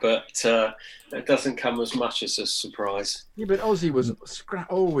don't, but it doesn't come as much as a surprise. Yeah, but Aussie was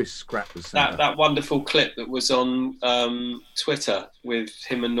always scrap with that wonderful clip that was on Twitter with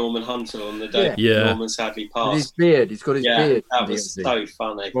him and Norman Hunter on the day Norman sadly passed. With his beard, he's got his beard. That was so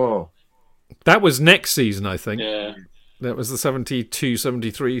funny. Whoa. That was next season, I think. Yeah. That was the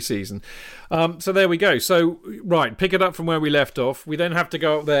 72-73 season. So there we go. So, right, pick it up from where we left off. We then have to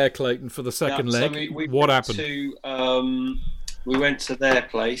go up there, Clayton, for the second leg. So what happened? We went to their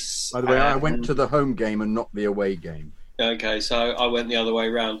place. By the way, I went to the home game and not the away game. Okay, so I went the other way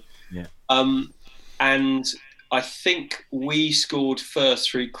around. Yeah. And I think we scored first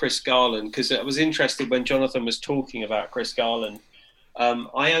through Chris Garland, because I was interested when Jonathan was talking about Chris Garland.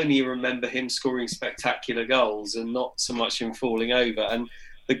 I only remember him scoring spectacular goals and not so much him falling over. And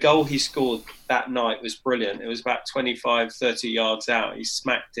the goal he scored that night was brilliant. It was about 25, 30 yards out. He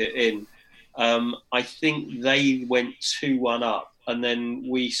smacked it in. I think they went 2-1 up, and then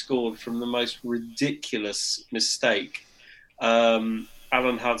we scored from the most ridiculous mistake. Alan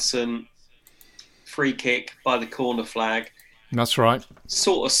Hudson, free kick by the corner flag. That's right.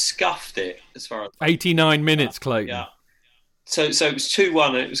 Sort of scuffed it as far as 89 minutes, Clayton. Yeah. So it was 2-1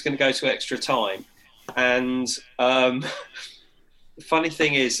 and it was going to go to extra time. And the funny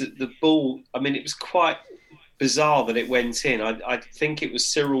thing is that the ball, I mean, it was quite bizarre that it went in. I think it was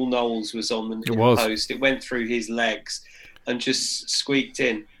Cyril Knowles was on the post. It went through his legs and just squeaked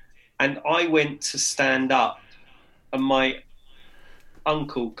in. And I went to stand up and my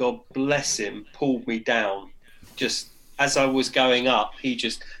uncle, God bless him, pulled me down. Just as I was going up, he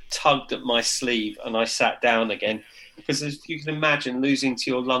just tugged at my sleeve and I sat down again. Because as you can imagine, losing to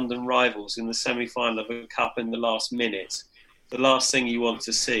your London rivals in the semi-final of a cup in the last minute, the last thing you want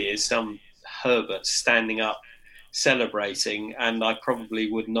to see is some Herbert standing up, celebrating, and I probably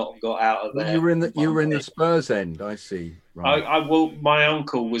would not have got out of there. You were in the Spurs end, I see. Right. My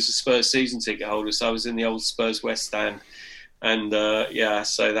uncle was a Spurs season ticket holder, so I was in the old Spurs West Stand, and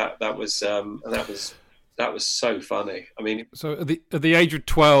so that was so funny. I mean, so at the age of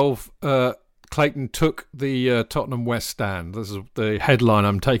 12. Clayton took the Tottenham West Stand. This is the headline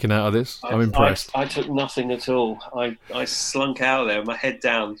I'm taking out of this. I'm impressed. I took nothing at all. I slunk out of there, my head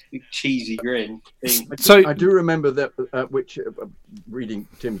down, big cheesy grin. I do remember that, reading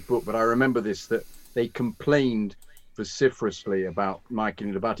Tim's book, but I remember this, that they complained vociferously about Mike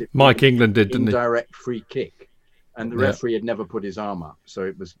England. Mike England did, didn't he? Indirect free kick. And the referee had never put his arm up, so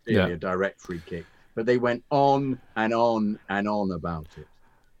it was really a direct free kick. But they went on and on and on about it.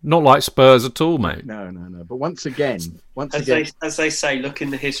 Not like Spurs at all, mate. No. But once again, as they say, look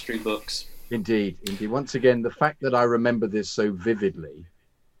in the history books. Indeed. Once again, the fact that I remember this so vividly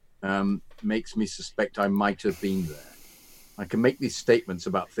makes me suspect I might have been there. I can make these statements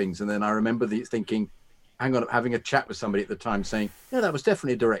about things, and then I remember thinking, hang on, having a chat with somebody at the time saying, no, that was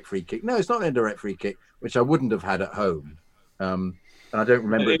definitely a direct free kick. No, it's not a direct free kick, which I wouldn't have had at home. And I don't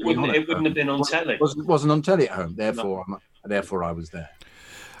remember it wouldn't have been on telly. It wasn't on telly at home. Therefore, I was there.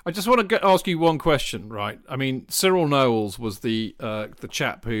 I just want to ask you one question, right? I mean, Cyril Knowles was the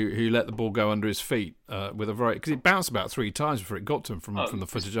chap who let the ball go under his feet with a because it bounced about 3 times before it got to him from the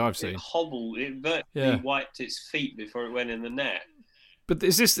footage I've seen. It hobbled. It virtually wiped its feet before it went in the net. But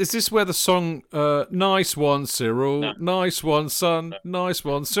is this where the song "Nice One, Cyril, Nice One, Son, Nice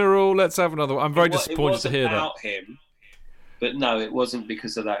One, Cyril"? Let's have another one. I'm very disappointed to hear that. About him, but no, it wasn't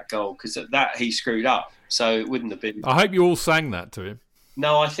because of that goal. Because that he screwed up, so it wouldn't have been. I hope you all sang that to him.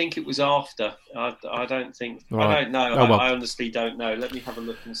 No, I think it was after. I don't think. Right. I don't know. I honestly don't know. Let me have a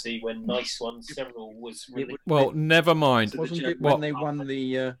look and see when "Nice One" Cyril was released. Well, never mind. Wasn't it when they won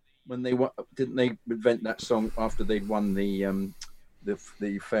the? Didn't they invent that song after they'd won the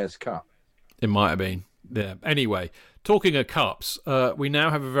Fairs Cup? It might have been. Yeah. Anyway, talking of cups, we now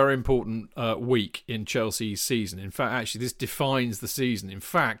have a very important week in Chelsea's season. In fact, actually, this defines the season. In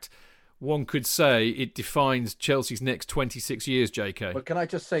fact, one could say it defines Chelsea's next 26 years, JK. But can I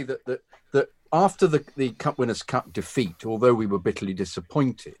just say that after the Cup Winners' Cup defeat, although we were bitterly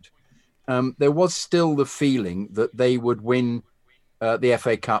disappointed, there was still the feeling that they would win the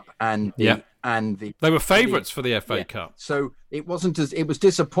FA Cup and the they were favourites for the FA Cup. So it was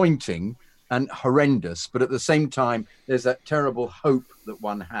disappointing and horrendous, but at the same time, there's that terrible hope that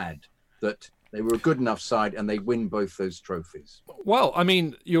one had that they were a good enough side and they win both those trophies. Well, I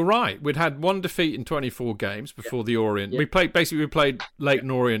mean, you're right. We'd had one defeat in 24 games before the Orient. We played Leyton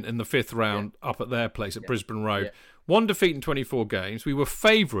Orient in the 5th round up at their place at Brisbane Road. Yeah. One defeat in 24 games. We were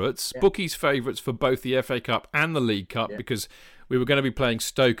favourites, bookies' favourites for both the FA Cup and the League Cup because we were going to be playing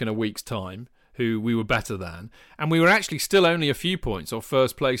Stoke in a week's time, who we were better than. And we were actually still only a few points off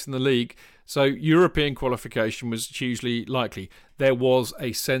first place in the league. So European qualification was hugely likely. There was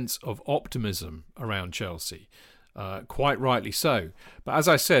a sense of optimism around Chelsea, quite rightly so. But as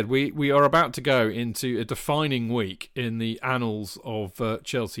I said, we are about to go into a defining week in the annals of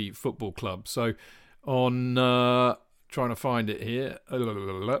Chelsea Football Club. So on, trying to find it here.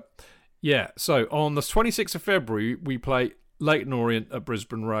 So on the 26th of February, we play Leyton Orient at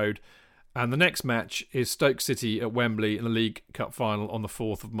Brisbane Road. And the next match is Stoke City at Wembley in the League Cup final on the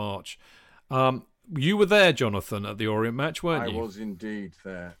 4th of March. You were there, Jonathan, at the Orient match, weren't you? I was indeed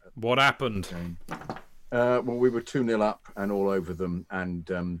there. What happened? Well, we were 2-0 up and all over them.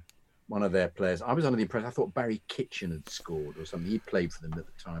 And one of their players, I was under the impression, I thought Barry Kitchen had scored or something. He played for them at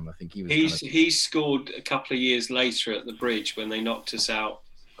the time. I think he was. He scored a couple of years later at the Bridge when they knocked us out.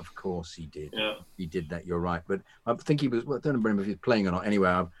 Of course he did. Yeah. He did that. You're right. But I think he was. Well, I don't remember if he was playing or not. Anyway,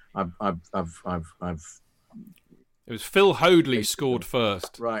 I've. It was Phil Hoadley scored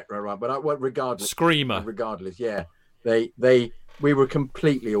first. Right. But regardless, screamer. Regardless, yeah. We were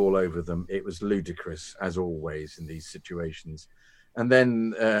completely all over them. It was ludicrous as always in these situations. And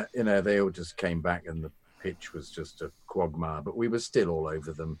then they all just came back and the pitch was just a quagmire. But we were still all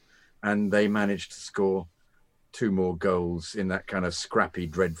over them, and they managed to score two more goals in that kind of scrappy,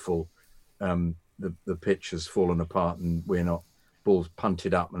 dreadful. The pitch has fallen apart and we're not. Balls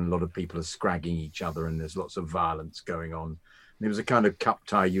punted up and a lot of people are scragging each other and there's lots of violence going on. And it was a kind of cup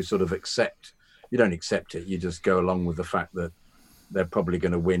tie you sort of accept. You don't accept it. You just go along with the fact that they're probably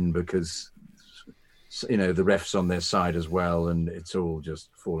going to win because, the ref's on their side as well, and it's all just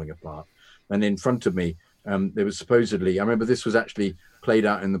falling apart. And in front of me, there was supposedly, I remember this was actually played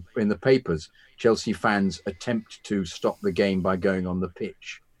out in the papers. Chelsea fans attempt to stop the game by going on the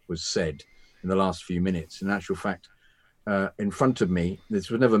pitch, was said in the last few minutes. In actual fact, in front of me, this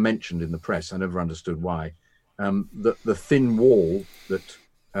was never mentioned in the press. I never understood why. The thin wall that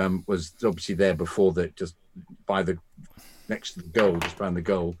was obviously there before just next to the goal, just behind the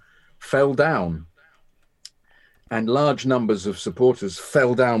goal, fell down, and large numbers of supporters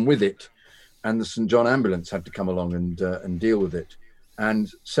fell down with it, and the St John ambulance had to come along and deal with it. And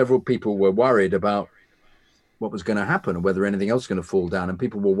several people were worried about what was going to happen and whether anything else was going to fall down, and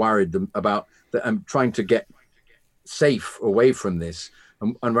people were worried about trying to get safe away from this,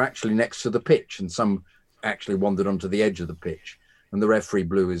 and were actually next to the pitch, and some actually wandered onto the edge of the pitch, and the referee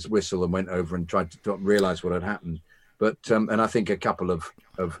blew his whistle and went over and tried to realize what had happened. But and I think a couple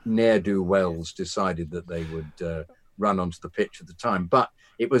of ne'er-do-wells decided that they would run onto the pitch at the time, but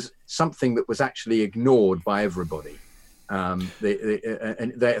it was something that was actually ignored by everybody. I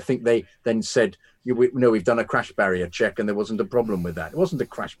think they then said, we've done a crash barrier check and there wasn't a problem with that. It wasn't a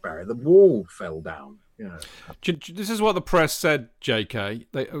crash barrier. The wall fell down. This is what the press said, JK.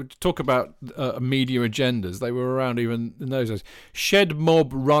 They talk about media agendas. They were around even in those days. Shed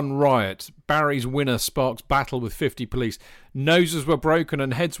mob run riot. Barry's winner sparks battle with 50 police. Noses were broken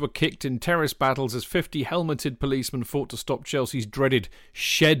and heads were kicked in terrace battles as 50 helmeted policemen fought to stop Chelsea's dreaded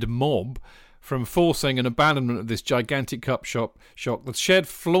Shed mob from forcing an abandonment of this gigantic cup shock. The Shed,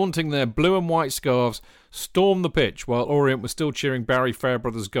 flaunting their blue and white scarves, stormed the pitch while Orient was still cheering Barry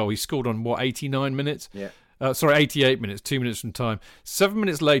Fairbrother's goal. He scored on, 89 minutes? Yeah. 88 minutes, 2 minutes from time. 7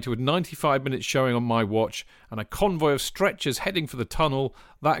 minutes later, with 95 minutes showing on my watch and a convoy of stretchers heading for the tunnel,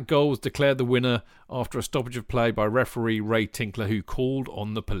 that goal was declared the winner after a stoppage of play by referee Ray Tinkler, who called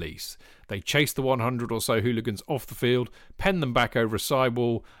on the police. They chased the 100 or so hooligans off the field, penned them back over a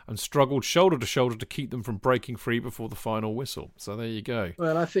sidewall, and struggled shoulder to shoulder to keep them from breaking free before the final whistle. So there you go.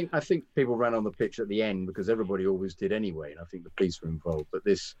 Well, I think people ran on the pitch at the end because everybody always did anyway, and I think the police were involved. But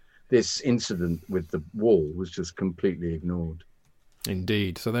this incident with the wall was just completely ignored.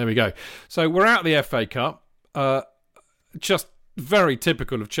 Indeed. So there we go. So we're out of the FA Cup. Just very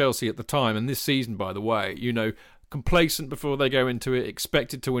typical of Chelsea at the time, and this season, by the way, complacent before they go into it,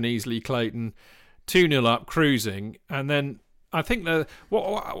 expected to win easily, Clayton, 2-0 up, cruising. And then I think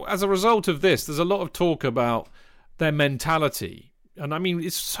as a result of this, there's a lot of talk about their mentality. And I mean,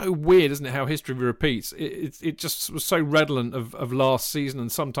 it's so weird, isn't it, how history repeats? It just was so redolent of last season and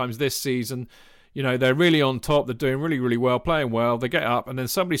sometimes this season. They're really on top, they're doing really, really well, playing well, they get up and then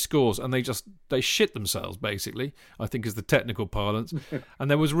somebody scores and they shit themselves, basically, I think is the technical parlance.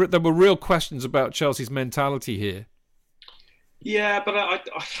 And there were real questions about Chelsea's mentality here. Yeah, but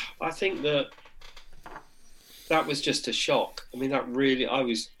I think that was just a shock. I mean, that really,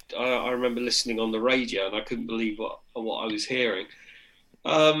 I remember listening on the radio and I couldn't believe what I was hearing.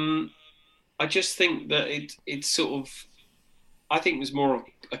 I just think that it's sort of, I think it was more of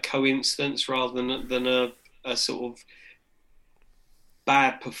a coincidence rather than a sort of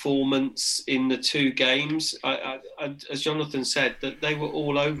bad performance in the two games. I, as Jonathan said, that they were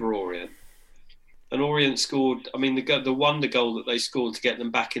all over Orient. And Orient scored, I mean, the wonder goal that they scored to get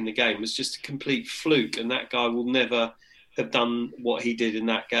them back in the game was just a complete fluke. And that guy will never have done what he did in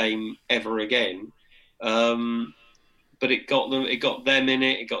that game ever again. But it got them in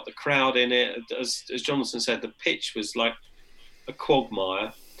it, it got the crowd in it. As Jonathan said, the pitch was like a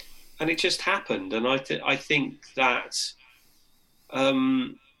quagmire, and it just happened. And I think that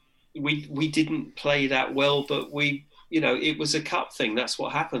we didn't play that well, but it was a cup thing. That's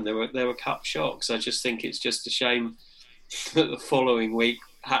what happened. There were cup shocks. I just think it's just a shame that the following week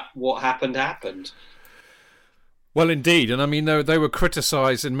what happened. Well, indeed, and I mean they were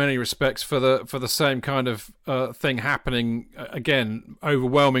criticised in many respects for the same kind of thing happening again.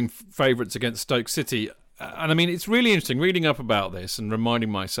 Overwhelming favourites against Stoke City. And I mean, it's really interesting reading up about this and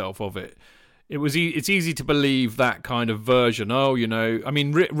reminding myself of it. It's easy to believe that kind of version. I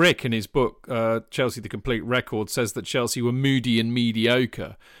mean, Rick in his book, Chelsea the Complete Record, says that Chelsea were moody and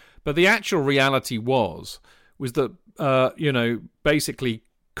mediocre. But the actual reality was that, basically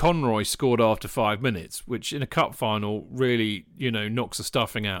Conroy scored after 5 minutes, which in a cup final really, knocks the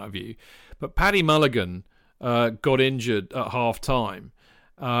stuffing out of you. But Paddy Mulligan got injured at half-time.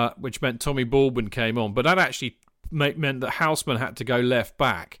 which meant Tommy Baldwin came on. But that actually meant that Houseman had to go left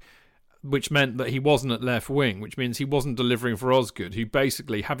back, which meant that he wasn't at left wing, which means he wasn't delivering for Osgood, who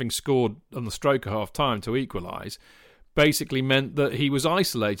basically, having scored on the stroke of half-time to equalise, basically meant that he was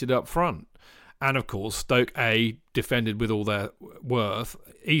isolated up front. And, of course, Stoke, defended with all their worth.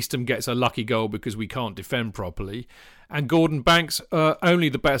 Eastham gets a lucky goal because we can't defend properly. And Gordon Banks, only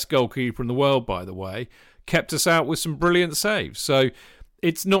the best goalkeeper in the world, by the way, kept us out with some brilliant saves. So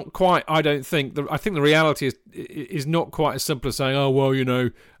it's not quite, I don't think, I think the reality is not quite as simple as saying, oh, well, you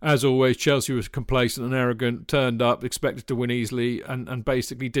know, as always, Chelsea was complacent and arrogant, turned up, expected to win easily, and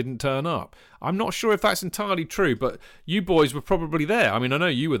basically didn't turn up. I'm not sure if that's entirely true, but you boys were probably there. I mean, I know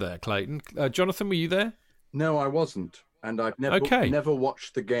you were there, Clayton. Jonathan, were you there? No, I wasn't. And I've never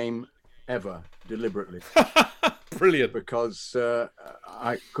watched the game ever, deliberately. Brilliant. Because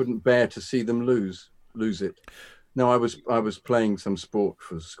I couldn't bear to see them lose it. No, I was playing some sport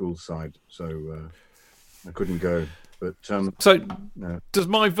for the school side, so I couldn't go. But no. Does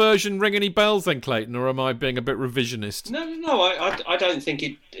my version ring any bells then, Clayton, or am I being a bit revisionist? No, I don't think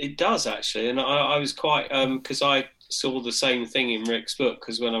it does actually, and I was quite because I saw the same thing in Rick's book,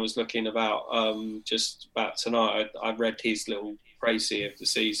 because when I was looking about just about tonight, I read his little précis of the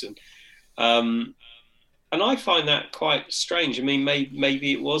season. And I find that quite strange. I mean,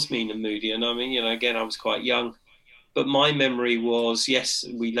 maybe it was mean and moody, and I mean, you know, again, I was quite young. But my memory was, yes,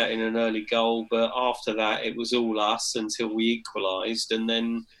 we let in an early goal, but after that, it was all us until we equalised. And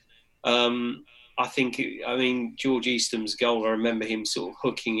then I think, George Eastham's goal, I remember him sort of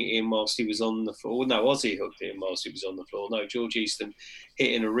hooking it in whilst he was on the floor. No, Ozzy hooked it in whilst he was on the floor. No, George Eastham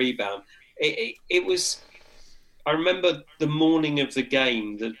hit in a rebound. It was... I remember the morning of the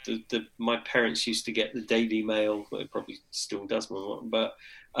game, my parents used to get the Daily Mail. Well, it probably still does, but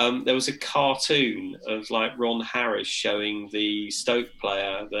there was a cartoon of like Ron Harris showing the Stoke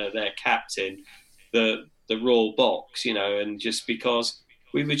player, their captain, the Royal Box, you know, and just because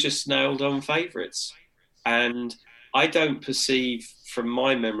we were just nailed on favourites. And I don't perceive, from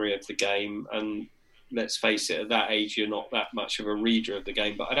my memory of the game, and let's face it, at that age you're not that much of a reader of the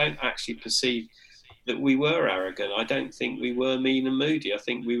game, but I don't actually perceive that we were arrogant. I don't think we were mean and moody. I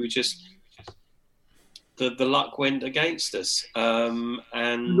think we were just... The luck went against us.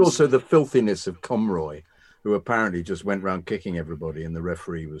 And also the filthiness of Comroy, who apparently just went round kicking everybody, and the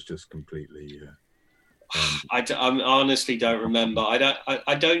referee was just completely... I honestly don't remember.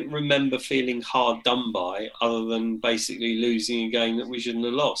 I don't remember feeling hard done by, other than basically losing a game that we shouldn't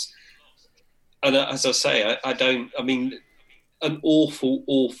have lost. And as I say, an awful,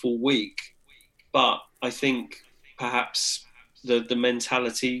 awful week. But I think perhaps the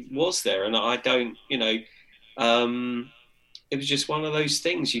mentality was there, and I don't, you know, it was just one of those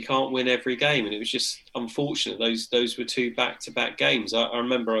things. You can't win every game, and it was just unfortunate. Those were two back-to-back games. I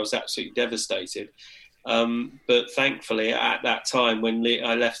remember I was absolutely devastated. But thankfully, at that time when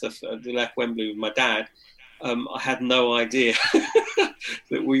I left Wembley with my dad, I had no idea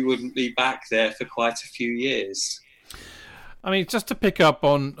that we wouldn't be back there for quite a few years. I mean, just to pick up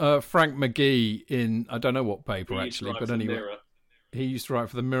on Frank McGee in, I don't know what paper actually, but anyway, he used to write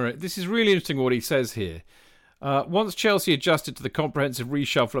for the Mirror. This is really interesting what he says here. Once Chelsea adjusted to the comprehensive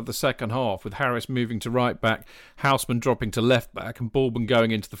reshuffle of the second half, with Harris moving to right back, Houseman dropping to left back, and Baldwin going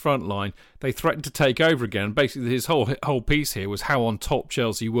into the front line, they threatened to take over again. Basically, his whole piece here was how on top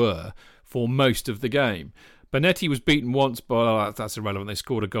Chelsea were for most of the game. Bonetti was beaten once, but that's irrelevant. They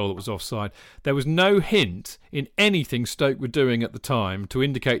scored a goal that was offside. There was no hint in anything Stoke were doing at the time to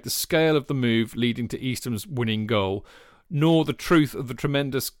indicate the scale of the move leading to Eastham's winning goal, nor the truth of the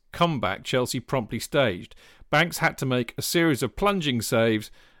tremendous comeback Chelsea promptly staged. Banks had to make a series of plunging saves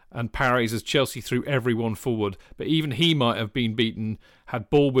and parries as Chelsea threw everyone forward, but even he might have been beaten had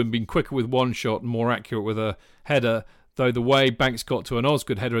Baldwin been quicker with one shot and more accurate with a header, though the way Banks got to an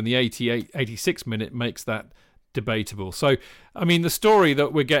Osgood header in the 86th minute makes that debatable. So, I mean, the story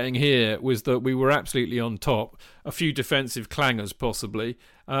that we're getting here was that we were absolutely on top, a few defensive clangers possibly,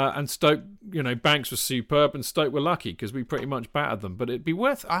 and Stoke, you know, Banks was superb and Stoke were lucky because we pretty much battered them. But it'd be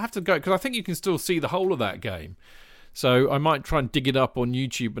worth, I have to go, because I think you can still see the whole of that game. So I might try and dig it up on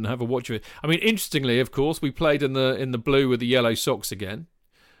YouTube and have a watch of it. I mean, interestingly, of course, we played in the blue with the yellow socks again.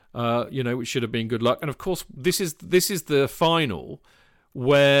 Which should have been good luck. And of course, this is the final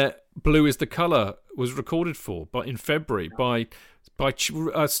where blue is the colour was recorded for, but in February by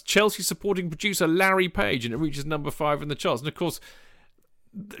Chelsea supporting producer Larry Page, and it reaches number 5 in the charts. And of course,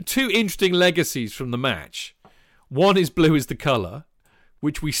 two interesting legacies from the match. One is blue is the colour,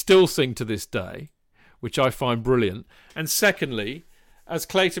 which we still sing to this day, which I find brilliant. And secondly, as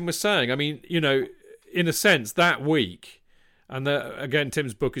Clayton was saying, I mean, you know, in a sense, that week, And again,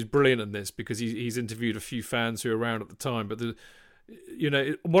 Tim's book is brilliant in this because he's interviewed a few fans who were around at the time. But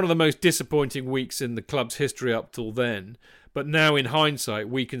one of the most disappointing weeks in the club's history up till then. But now, in hindsight,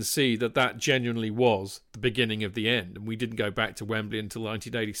 we can see that genuinely was the beginning of the end, and we didn't go back to Wembley until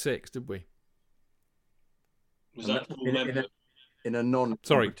 1986, did we? Was that in a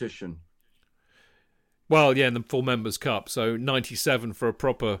non-competition? Well, yeah, in the full Members' Cup. So 97 for a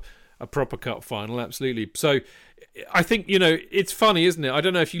proper cup final, absolutely. So I think, it's funny, isn't it? I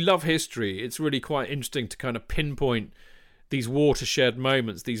don't know if you love history. It's really quite interesting to kind of pinpoint these watershed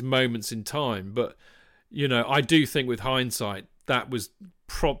moments, these moments in time. But, I do think with hindsight, that was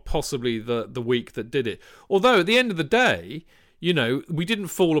possibly the week that did it. Although at the end of the day, we didn't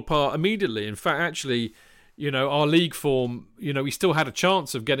fall apart immediately. In fact, actually, our league form, we still had a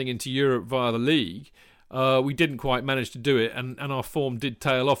chance of getting into Europe via the league. We didn't quite manage to do it, and our form did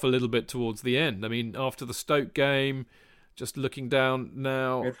tail off a little bit towards the end. I mean, after the Stoke game, just looking down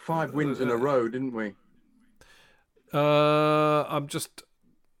now... We had 5 wins in a row, didn't we? I'm just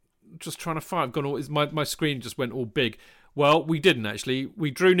trying to find... My screen just went all big. Well, we didn't, actually.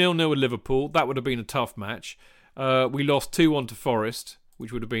 We drew 0-0 with Liverpool. That would have been a tough match. We lost 2-1 to Forest,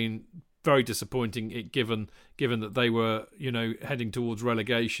 which would have been very disappointing given that they were, heading towards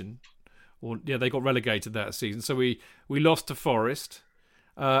relegation. They got relegated that season. So we lost to Forest,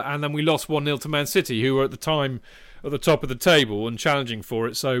 and then we lost 1-0 to Man City, who were at the time at the top of the table and challenging for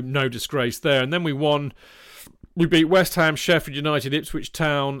it. So no disgrace there. And then we won. We beat West Ham, Sheffield United, Ipswich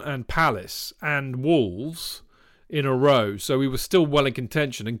Town, and Palace and Wolves in a row. So we were still well in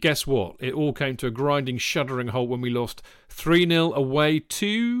contention. And guess what? It all came to a grinding, shuddering halt when we lost 3-0 away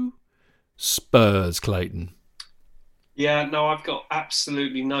to Spurs, Clayton. Yeah, no, I've got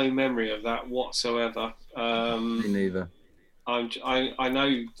absolutely no memory of that whatsoever. Me neither. I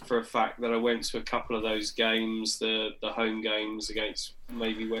know for a fact that I went to a couple of those games, the home games against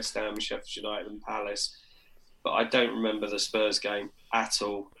maybe West Ham, Sheffield United and Palace, but I don't remember the Spurs game at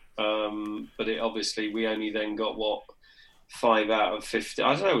all. But we only then got, 5 out of 50?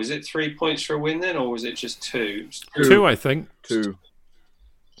 I don't know, was it 3 points for a win then, or was it just 2? 2, I think. 2.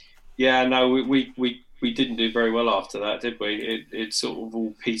 Yeah, no, we didn't do very well after that, did we? It sort of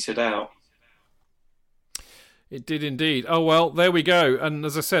all petered out. It did indeed. Oh, well, there we go. And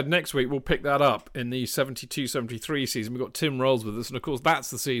as I said, next week we'll pick that up in the 72-73 season. We've got Tim Rolls with us. And, of course, that's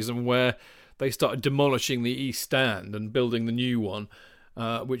the season where they started demolishing the East Stand and building the new one,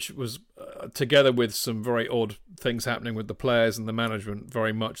 which was, together with some very odd things happening with the players and the management,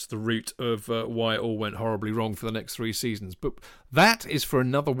 very much the root of why it all went horribly wrong for the next 3 seasons. But that is for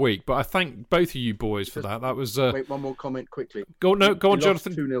another week. But I thank both of you boys for that. That was... Wait, one more comment quickly. Go on,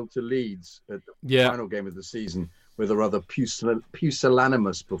 Jonathan. 2-0 to Leeds at the final game of the season with a rather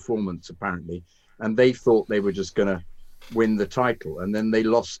pusillanimous performance, apparently. And they thought they were just going to win the title. And then they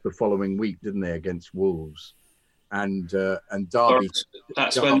lost the following week, didn't they, against Wolves? And Derby.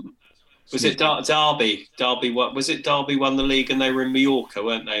 That's when... Was it Derby? Derby won the league and they were in Mallorca,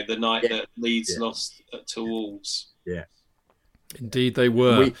 weren't they? The night that Leeds lost to Wolves. Yeah. Indeed they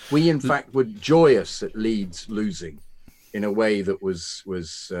were. We in fact were joyous at Leeds losing in a way that was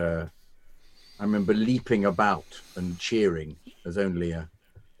I remember leaping about and cheering as only a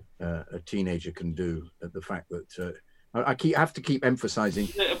teenager can do at the fact that I have to keep emphasising.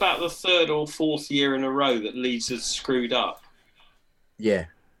 Isn't it about the 3rd or 4th year in a row that Leeds has screwed up? Yeah,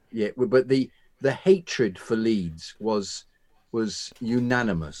 but the hatred for Leeds was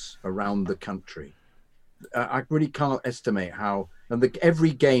unanimous around the country. I really can't estimate how. And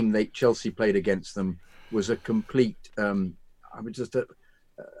every game Chelsea played against them was a complete. Just a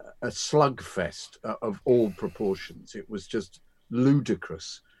slugfest of all proportions. It was just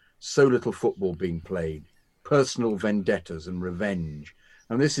ludicrous. So little football being played. Personal vendettas and revenge,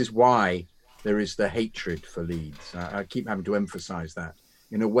 and this is why there is the hatred for Leeds. I keep having to emphasise that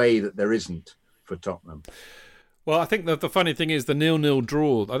in a way that there isn't for Tottenham. Well, I think that the funny thing is the 0-0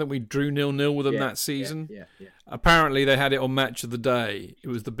 draw. I think we drew 0-0 with them that season. Yeah. Apparently, they had it on Match of the Day. It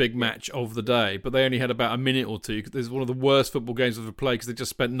was the big match of the day, but they only had about a minute or two. This is one of the worst football games I've ever played because they just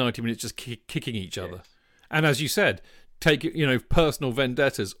spent 90 minutes just kicking each other. And as you said, personal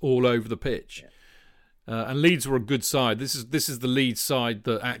vendettas all over the pitch. And Leeds were a good side. This is the Leeds side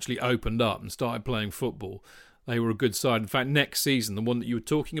that actually opened up and started playing football. They were a good side. In fact, next season, the one that you were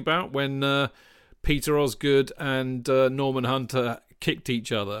talking about, when Peter Osgood and Norman Hunter kicked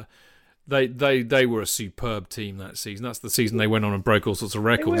each other, they were a superb team that season. That's the season they went on and broke all sorts of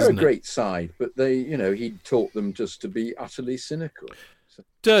records. They were a great side, but he taught them just to be utterly cynical.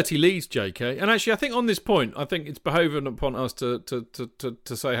 Dirty Leeds, JK. And actually, I think on this point, I think it's behoving upon us to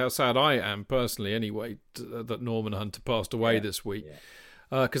say how sad I am personally, anyway, that Norman Hunter passed away this week,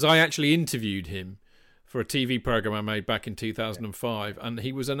 because I actually interviewed him for a TV program I made back in 2005, and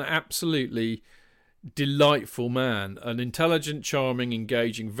he was an absolutely delightful man, an intelligent, charming,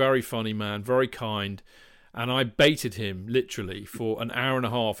 engaging, very funny man, very kind. And I baited him, literally, for an hour and a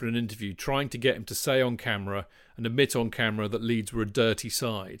half in an interview, trying to get him to say on camera and admit on camera that Leeds were a dirty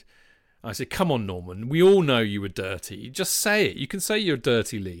side. I said, come on, Norman, we all know you were dirty. Just say it. You can say you're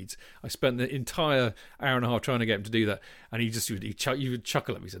dirty, Leeds. I spent the entire hour and a half trying to get him to do that. And he would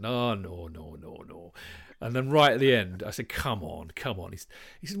chuckle at me. He said, oh, no. And then right at the end, I said, come on.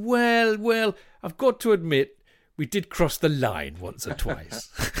 He said, well, I've got to admit, we did cross the line once or twice,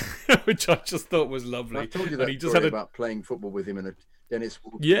 which I just thought was lovely. I told you that story about playing football with him in a Dennis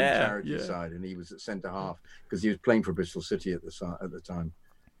Walker charity side, and he was at centre half because he was playing for Bristol City at the time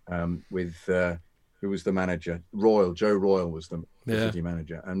with who was the manager? Joe Royle was the City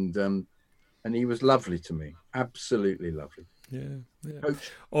manager, and he was lovely to me, absolutely lovely. Yeah. Coach,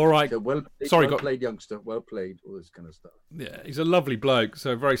 all right. Well played youngster, well played, all this kind of stuff. Yeah, he's a lovely bloke.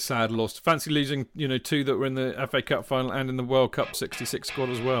 So very sad loss. Fancy losing, 2 that were in the FA Cup final and in the World Cup 66 squad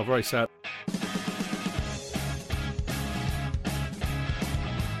as well. Very sad.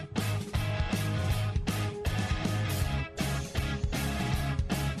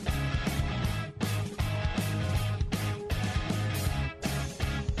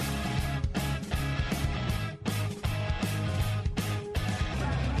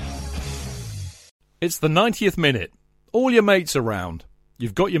 It's the 90th minute. All your mates around.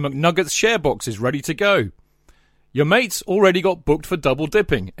 You've got your McNuggets share boxes ready to go. Your mates already got booked for double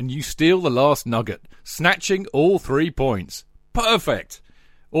dipping, and you steal the last nugget, snatching all 3 points. Perfect.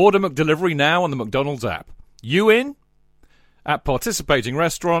 Order McDelivery now on the McDonald's app. You in? At participating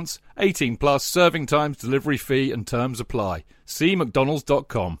restaurants, 18 plus, serving times, delivery fee and terms apply. See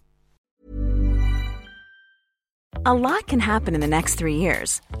mcdonalds.com. A lot can happen in the next 3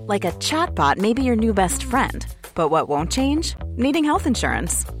 years. Like a chatbot may be your new best friend. But what won't change? Needing health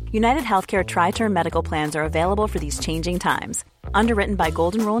insurance. United Healthcare Tri-Term Medical Plans are available for these changing times. Underwritten by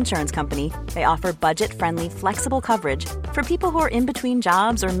Golden Rule Insurance Company, they offer budget-friendly, flexible coverage for people who are in between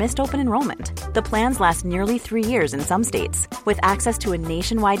jobs or missed open enrollment. The plans last nearly 3 years in some states, with access to a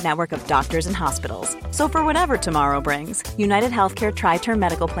nationwide network of doctors and hospitals. So for whatever tomorrow brings, United Healthcare Tri-Term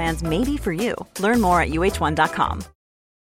Medical Plans may be for you. Learn more at uh1.com.